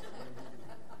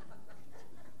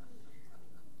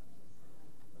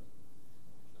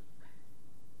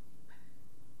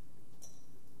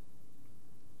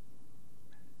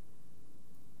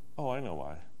 Oh, I know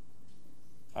why.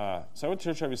 So I went to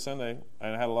church every Sunday,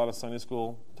 and I had a lot of Sunday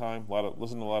school time,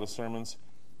 listened to a lot of sermons.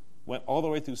 Went all the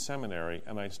way through seminary,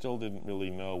 and I still didn't really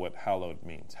know what hallowed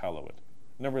means. Hallowed. It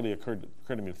never really occurred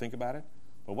to me to think about it.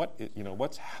 But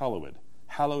what's hallowed?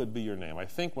 Hallowed be your name. I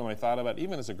think when I thought about it,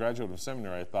 even as a graduate of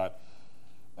seminary, I thought,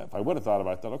 if I would have thought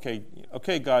about it, I thought,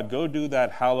 okay, God, go do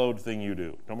that hallowed thing you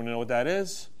do. Don't want to know what that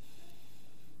is,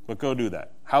 but go do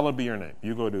that. Hallowed be your name.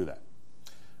 You go do that.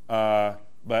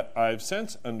 But I've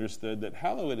since understood that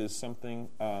hallowed is something,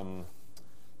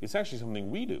 it's actually something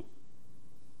we do.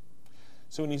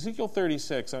 So in Ezekiel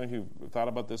 36, I don't know if you've thought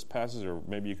about this passage, or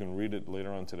maybe you can read it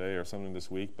later on today or something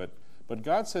this week, but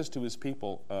God says to his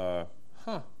people,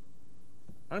 I'm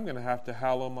going to have to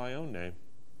hallow my own name.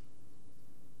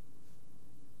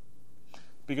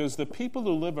 Because the people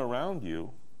who live around you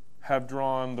have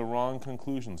drawn the wrong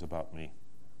conclusions about me.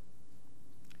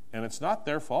 And it's not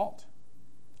their fault.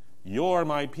 You're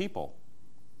my people.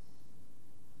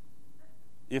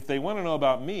 If they want to know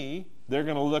about me, they're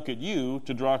going to look at you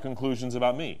to draw conclusions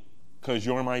about me, because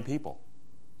you're my people.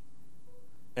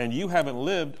 And you haven't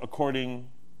lived according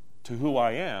to who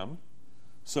I am,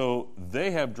 so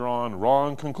they have drawn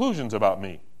wrong conclusions about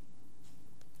me.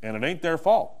 And it ain't their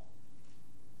fault,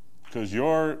 because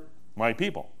you're my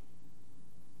people.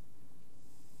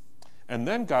 And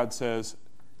then God says,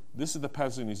 this is the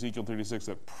passage in Ezekiel 36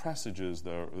 that presages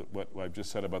what I've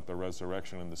just said about the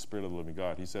resurrection and the Spirit of the living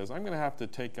God. He says, I'm going to have to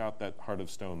take out that heart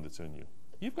of stone that's in you.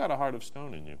 You've got a heart of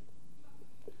stone in you.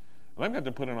 And I'm going to have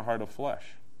to put in a heart of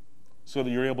flesh so that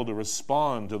you're able to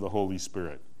respond to the Holy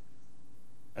Spirit.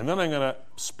 And then I'm going to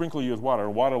sprinkle you with water,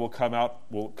 and water will come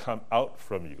out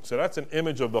from you. So that's an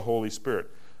image of the Holy Spirit.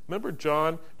 Remember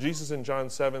Jesus in John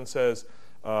 7 says,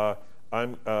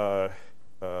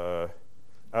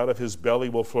 out of his belly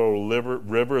will flow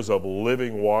rivers of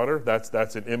living water.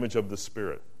 That's an image of the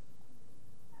Spirit.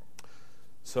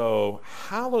 So,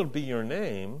 hallowed be your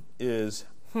name is,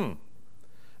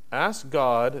 ask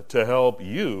God to help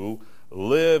you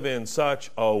live in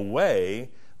such a way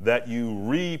that you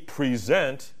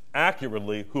represent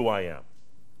accurately who I am.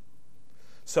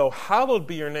 So, hallowed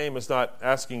be your name is not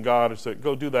asking God to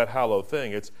go do that hallowed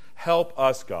thing. It's help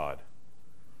us, God.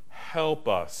 Help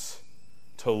us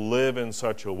to live in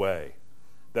such a way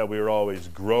that we are always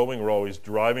growing, we're always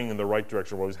driving in the right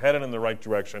direction, we're always headed in the right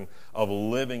direction of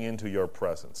living into your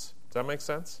presence. Does that make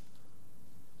sense?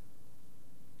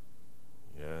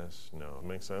 Yes, no, it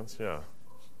makes sense? Yeah.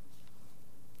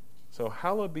 So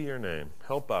hallowed be your name.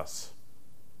 Help us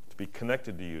to be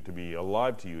connected to you, to be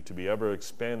alive to you, to be ever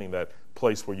expanding that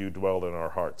place where you dwell in our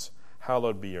hearts.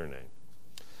 Hallowed be your name.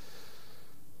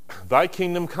 Thy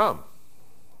kingdom come.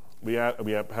 We had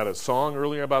a song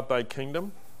earlier about thy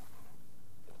kingdom.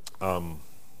 I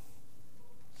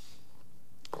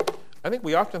think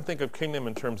we often think of kingdom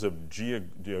in terms of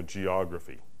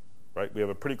geography, right? We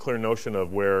have a pretty clear notion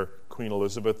of where Queen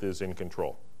Elizabeth is in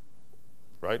control,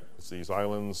 right? It's these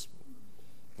islands,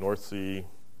 North Sea,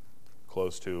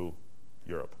 close to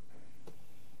Europe.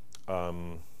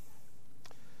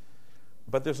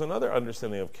 But there's another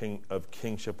understanding of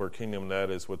kingship or kingdom, and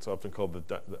that is what's often called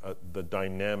the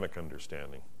dynamic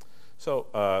understanding. So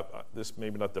this may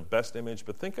be not the best image,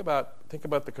 but think about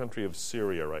the country of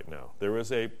Syria right now. There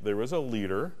is a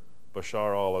leader,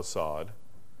 Bashar al-Assad,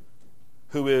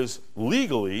 who is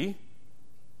legally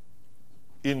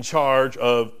in charge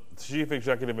of, chief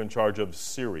executive in charge of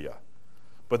Syria.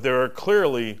 But there are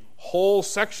clearly whole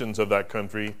sections of that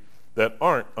country that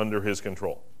aren't under his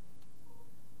control.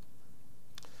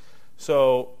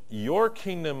 So your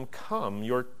kingdom come,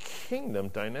 your kingdom,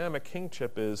 dynamic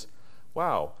kingship is,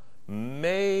 wow,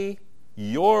 may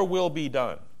your will be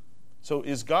done. So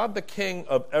is God the king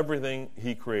of everything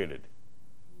he created?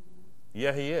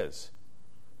 Yeah, he is.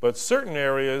 But certain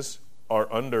areas are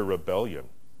under rebellion.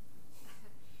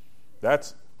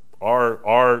 That's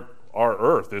our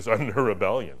earth is under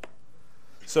rebellion.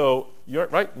 So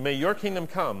right, may your kingdom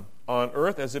come on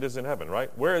earth as it is in heaven,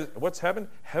 right? What's heaven?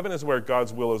 Heaven is where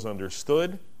God's will is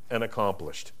understood and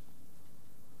accomplished.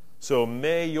 So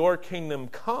may your kingdom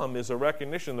come is a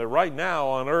recognition that right now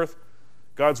on earth,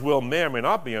 God's will may or may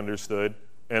not be understood,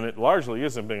 and it largely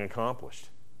isn't being accomplished.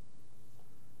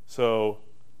 So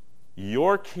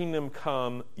your kingdom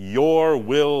come, your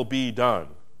will be done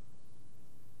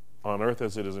on earth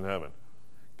as it is in heaven.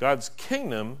 God's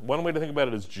kingdom, one way to think about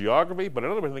it is geography, but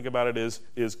another way to think about it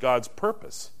is God's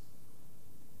purpose.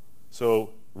 So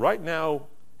right now,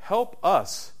 help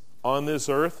us on this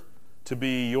earth to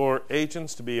be your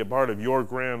agents, to be a part of your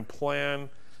grand plan,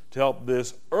 to help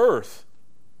this earth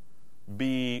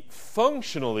be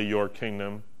functionally your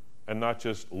kingdom and not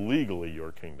just legally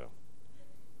your kingdom.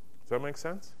 Does that make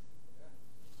sense?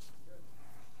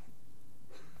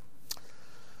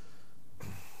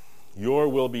 Your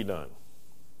will be done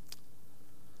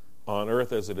on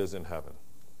earth as it is in heaven.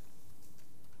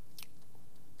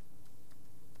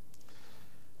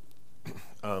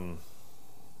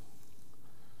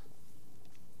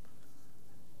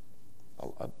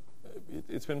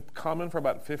 It's been common for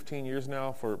about 15 years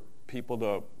now for people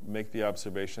to make the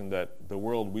observation that the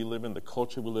world we live in, the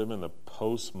culture we live in, the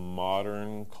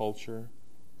postmodern culture,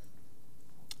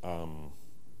 do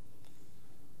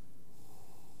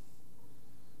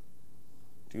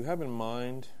you have in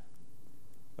mind,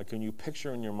 like can you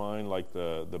picture in your mind like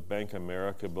the Bank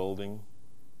America building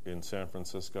in San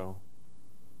Francisco?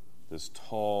 This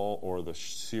tall, or the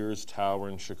Sears Tower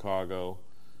in Chicago,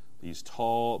 these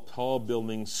tall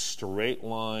buildings, straight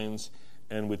lines,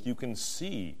 and you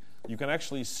can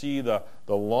actually see the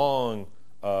long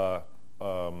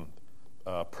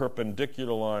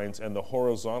perpendicular lines and the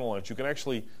horizontal lines. You can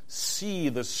actually see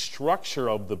the structure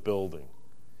of the building.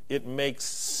 It makes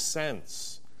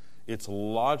sense. It's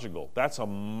logical. That's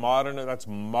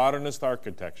modernist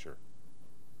architecture.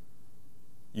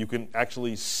 You can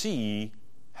actually see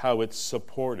how it's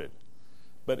supported.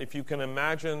 But if you can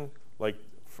imagine, like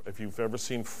if you've ever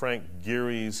seen Frank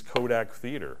Gehry's Kodak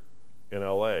Theater in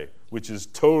LA, which is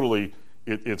totally,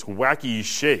 it's wacky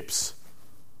shapes.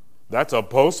 That's a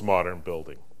postmodern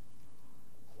building.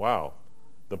 Wow.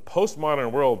 The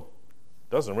postmodern world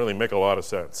doesn't really make a lot of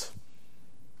sense.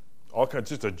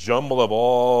 Just a jumble of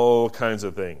all kinds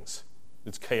of things.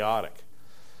 It's chaotic.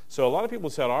 So a lot of people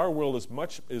said our world is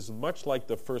much like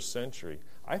the first century.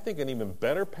 I think an even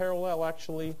better parallel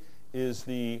actually is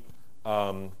the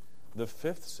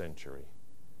 5th century.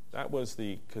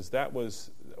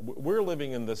 We're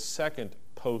living in the second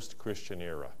post-Christian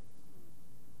era.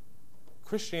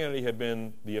 Christianity had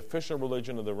been the official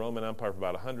religion of the Roman Empire for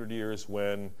about 100 years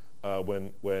when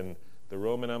the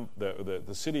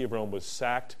city of Rome was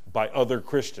sacked by other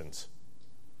Christians.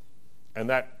 And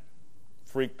that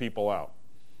freaked people out.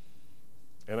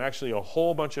 And actually a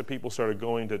whole bunch of people started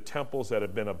going to temples that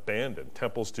had been abandoned,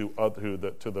 temples to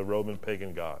the Roman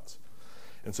pagan gods.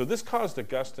 And so this caused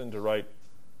Augustine to write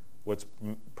what's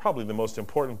probably the most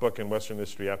important book in Western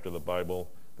history after the Bible,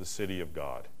 The City of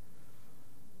God.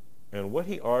 And what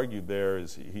he argued there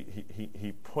is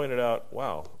he pointed out,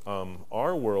 wow,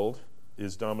 our world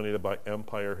is dominated by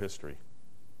empire history.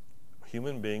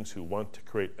 Human beings who want to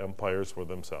create empires for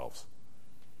themselves.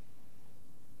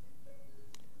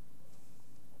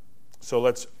 So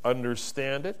let's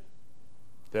understand it,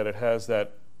 that it has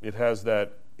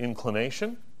that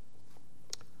inclination.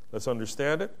 Let's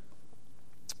understand it.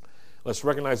 Let's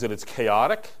recognize that it's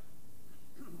chaotic.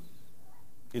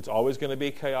 It's always going to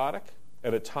be chaotic.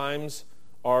 And at times,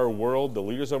 our world, the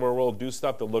leaders of our world, do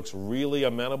stuff that looks really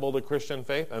amenable to Christian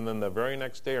faith, and then the very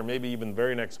next day, or maybe even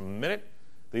very next minute,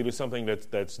 they do something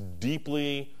that's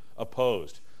deeply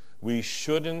opposed. We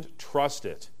shouldn't trust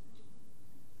it.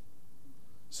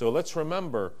 So let's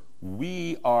remember,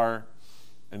 we are,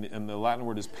 and the Latin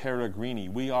word is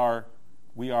peregrini, we are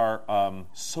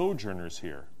sojourners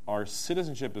here. Our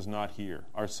citizenship is not here.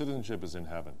 Our citizenship is in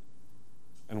heaven.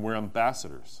 And we're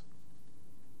ambassadors.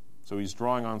 So he's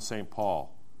drawing on St.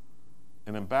 Paul.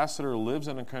 An ambassador lives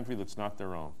in a country that's not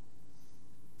their own.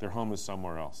 Their home is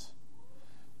somewhere else.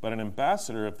 But an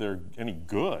ambassador, if they're any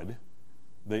good,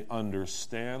 they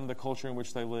understand the culture in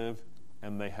which they live,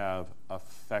 and they have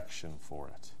affection for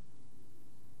it.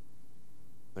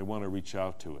 They want to reach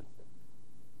out to it.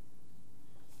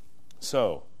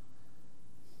 So,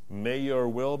 may your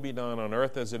will be done on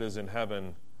earth as it is in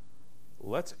heaven.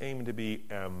 Let's aim to be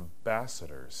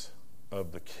ambassadors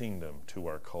of the kingdom to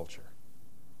our culture.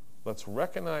 Let's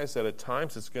recognize that at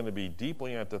times it's going to be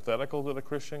deeply antithetical to the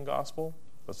Christian gospel.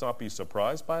 Let's not be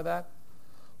surprised by that.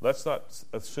 Let's not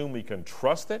assume we can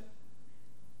trust it.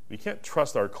 We can't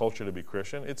trust our culture to be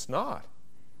Christian. It's not.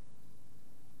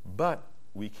 But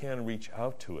we can reach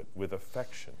out to it with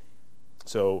affection.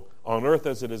 So, on earth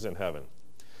as it is in heaven.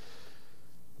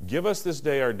 Give us this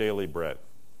day our daily bread.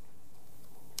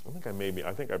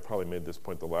 I think I probably made this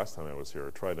point the last time I was here,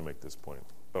 or tried to make this point,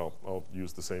 but I'll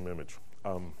use the same image.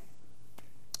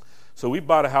 So we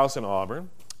bought a house in Auburn,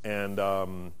 and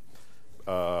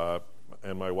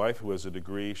my wife, who has a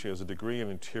degree, she has a degree in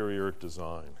interior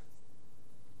design,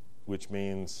 which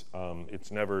means it's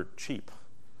never cheap.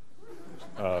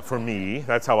 For me,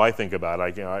 that's how I think about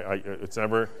it.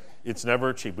 It's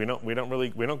never cheap. We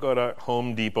don't go to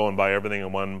Home Depot and buy everything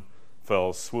in one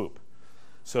fell swoop.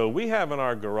 So we have in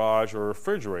our garage a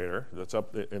refrigerator that's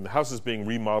up, and the house is being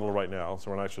remodeled right now, so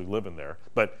we're not actually living there.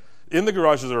 But in the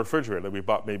garage is a refrigerator that we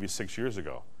bought maybe 6 years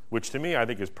ago, which to me I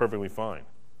think is perfectly fine.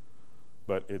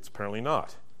 But it's apparently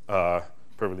not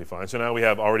perfectly fine. So now we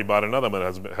have already bought another one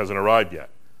that hasn't arrived yet.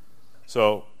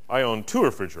 So I own 2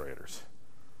 refrigerators.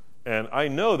 And I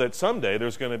know that someday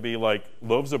there's going to be like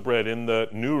loaves of bread in the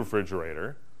new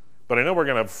refrigerator, but I know we're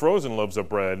going to have frozen loaves of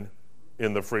bread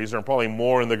in the freezer and probably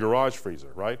more in the garage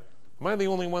freezer, right? Am I the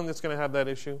only one that's going to have that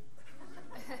issue?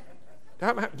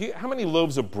 How many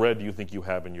loaves of bread do you think you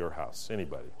have in your house?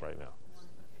 Anybody right now?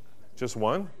 Just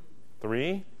 1?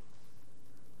 3?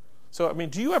 So, I mean,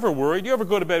 do you ever worry? Do you ever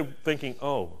go to bed thinking,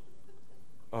 oh,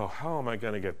 how am I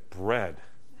going to get bread?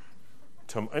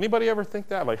 Anybody ever think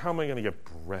that? Like, how am I going to get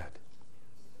bread?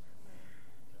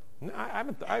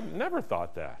 I've never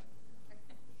thought that.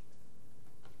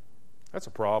 That's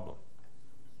a problem.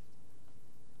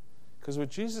 Because what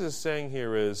Jesus is saying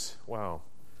here is, wow,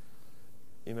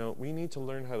 we need to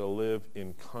learn how to live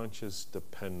in conscious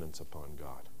dependence upon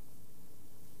God.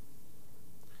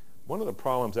 One of the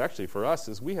problems actually for us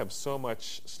is we have so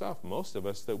much stuff, most of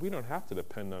us, that we don't have to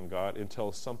depend on God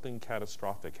until something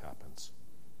catastrophic happens.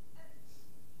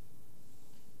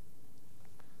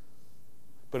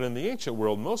 But in the ancient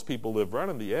world, most people lived right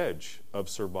on the edge of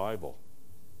survival.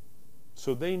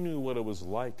 So they knew what it was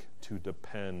like to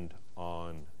depend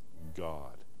on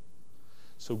God.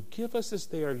 So give us this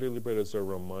day our daily bread as a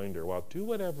reminder. Well, do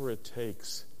whatever it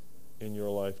takes in your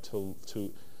life to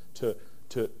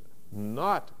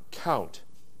not count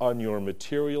on your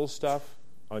material stuff,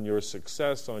 on your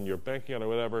success, on your banking account or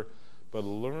whatever, but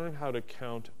learn how to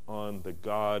count on the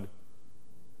God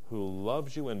who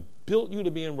loves you and built you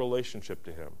to be in relationship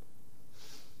to Him.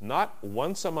 Not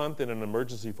once a month in an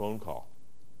emergency phone call,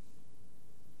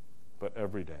 but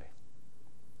every day.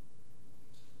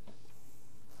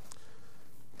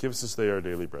 Give us this day our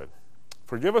daily bread.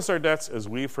 Forgive us our debts as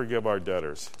we forgive our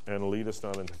debtors, and lead us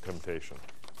not into temptation.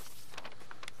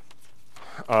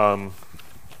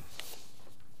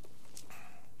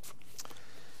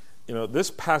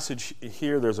 This passage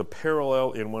here, there's a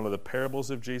parallel in one of the parables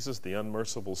of Jesus, the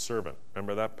unmerciful servant.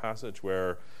 Remember that passage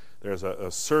where there's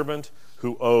a servant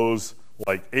who owes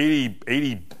like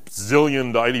 $80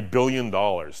 billion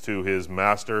to his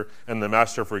master, and the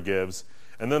master forgives.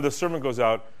 And then the servant goes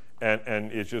out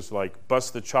and it's just like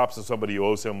bust the chops of somebody who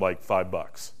owes him like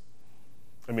 $5.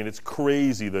 I mean, it's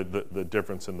crazy the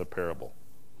difference in the parable.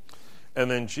 And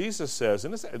then Jesus says,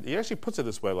 and he actually puts it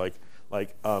this way, like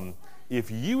if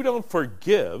you don't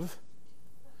forgive,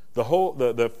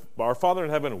 our Father in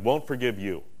heaven won't forgive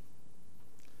you.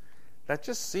 That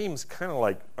just seems kind of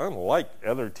like unlike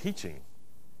other teaching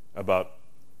about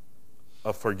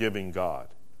a forgiving God.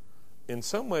 In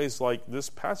some ways, like this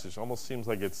passage almost seems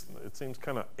like it seems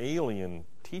kind of alien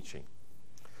teaching.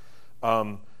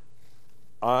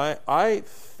 I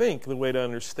think the way to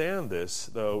understand this,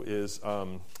 though, is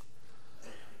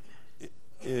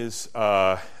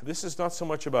this is not so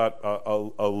much about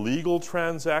a legal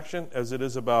transaction as it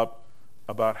is about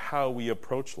how we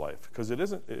approach life, because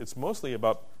it's mostly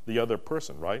about the other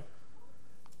person, right?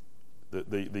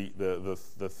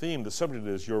 The theme, the subject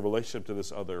is your relationship to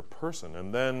this other person,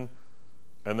 and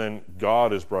then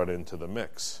God is brought into the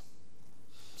mix.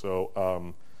 So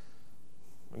I'm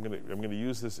going to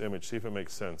use this image, see if it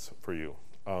makes sense for you.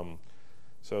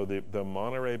 So the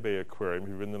Monterey Bay Aquarium,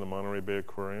 have you been to the Monterey Bay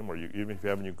Aquarium? Or even if you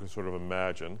haven't, you can sort of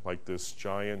imagine like this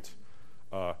giant,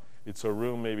 it's a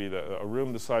room maybe a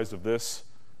room the size of this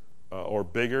or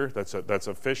bigger. That's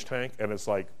a fish tank, and it's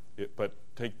like, but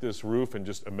take this roof and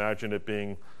just imagine it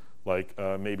being like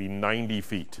maybe 90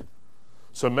 feet.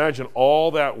 So imagine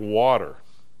all that water,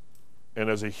 and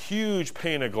there's a huge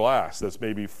pane of glass that's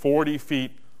maybe 40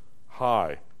 feet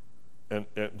high, and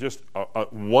just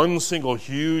one single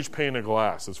huge pane of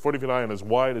glass that's 40 feet high and as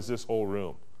wide as this whole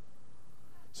room.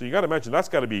 So you got to imagine that's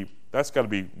got to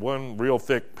be one real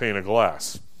thick pane of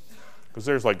glass, because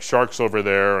there's like sharks over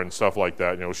there and stuff like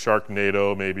that.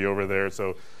 Sharknado maybe over there.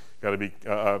 So got to be.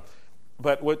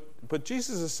 But what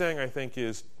Jesus is saying, I think,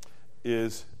 is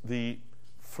the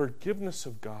forgiveness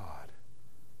of God,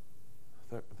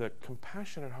 the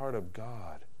compassionate heart of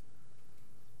God,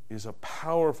 is a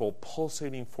powerful,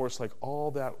 pulsating force like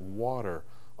all that water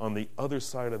on the other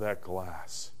side of that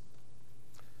glass.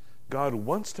 God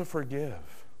wants to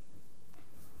forgive,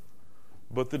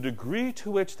 but the degree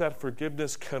to which that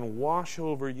forgiveness can wash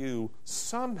over you,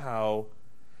 somehow,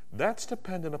 that's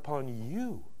dependent upon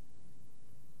you.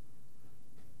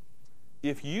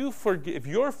 If your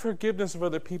forgiveness of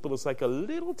other people is like a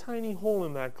little tiny hole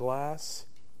in that glass,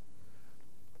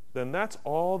 then that's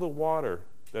all the water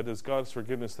that is God's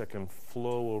forgiveness that can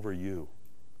flow over you.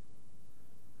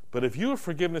 But if your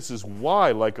forgiveness is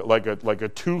wide, like a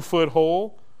 2-foot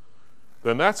hole,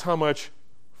 then that's how much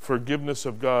forgiveness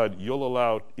of God you'll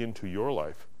allow into your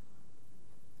life.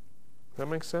 Does that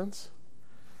make sense?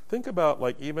 Think about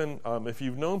like even if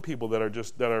you've known people that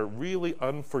are really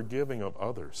unforgiving of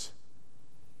others.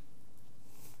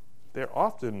 They're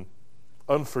often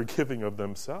unforgiving of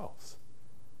themselves.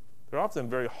 They're often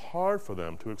very hard for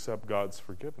them to accept God's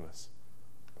forgiveness.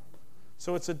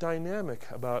 So it's a dynamic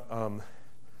about,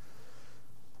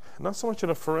 not so much in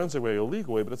a forensic way, a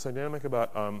legal way, but it's a dynamic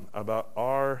about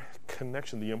our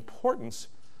connection, the importance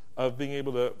of being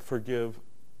able to forgive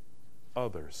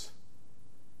others.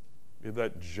 We have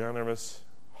that generous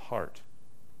heart.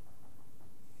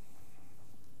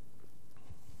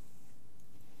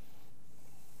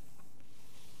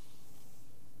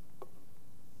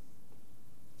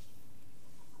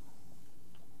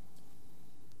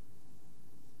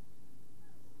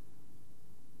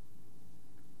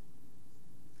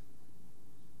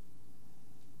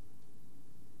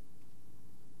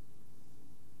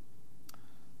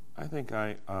 I think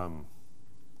I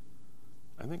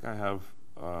have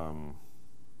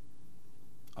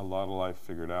a lot of life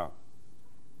figured out.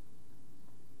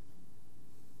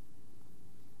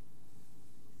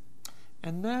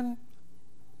 And then,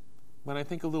 when I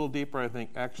think a little deeper, I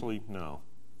think actually no.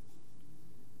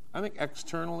 I think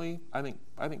externally, I think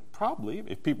probably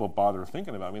if people bother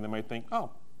thinking about me, they might think, oh,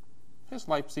 his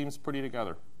life seems pretty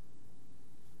together.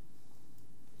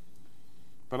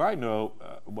 But I know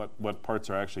what parts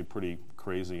are actually pretty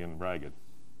crazy and ragged.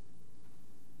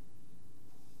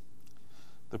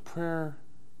 The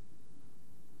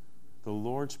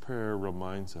Lord's Prayer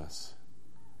reminds us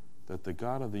that the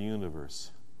God of the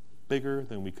universe, bigger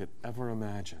than we could ever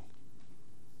imagine,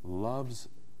 loves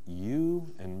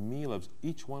you and me, loves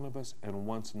each one of us, and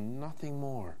wants nothing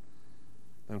more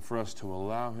than for us to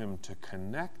allow him to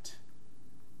connect,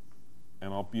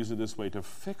 and I'll use it this way, to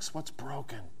fix what's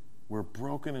broken. We're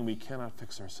broken and we cannot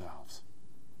fix ourselves.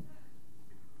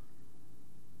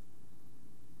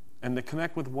 And to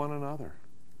connect with one another.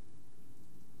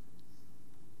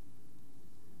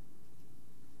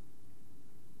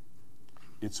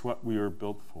 It's what we are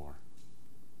built for.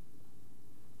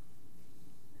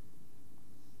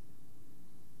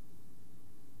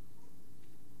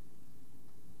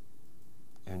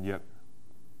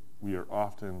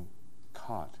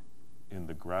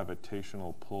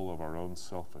 gravitational pull of our own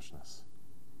selfishness.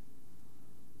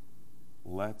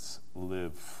 Let's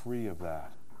live free of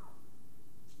that.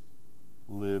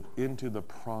 Live into the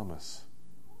promise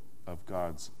of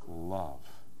God's love.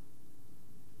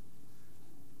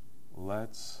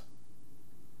 Let's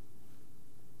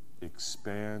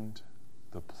expand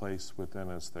the place within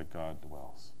us that God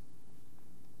dwells.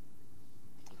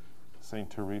 St.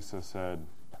 Teresa said,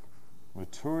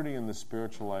 maturity in the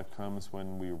spiritual life comes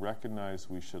when we recognize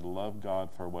we should love God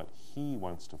for what He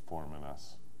wants to form in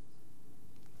us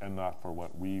and not for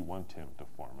what we want Him to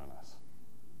form in us.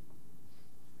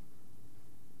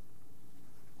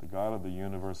 The God of the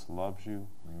universe loves you,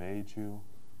 made you,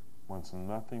 wants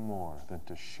nothing more than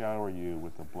to shower you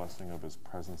with the blessing of His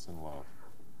presence and love.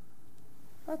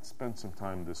 Let's spend some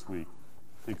time this week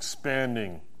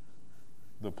expanding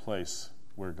the place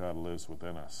where God lives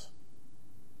within us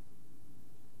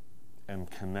and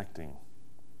connecting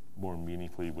more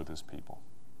meaningfully with His people.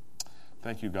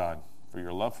 Thank you, God, for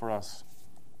your love for us,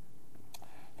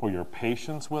 for your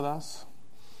patience with us.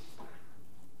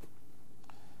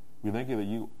 We thank you that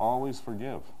you always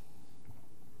forgive.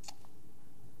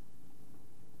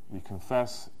 We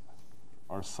confess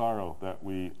our sorrow that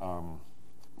we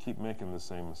keep making the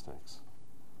same mistakes.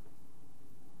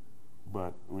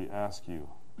 But we ask you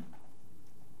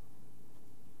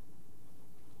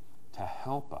to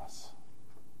help us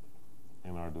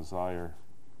in our desire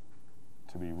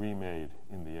to be remade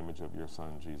in the image of your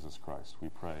Son, Jesus Christ, we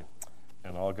pray.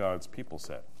 And all God's people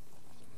said,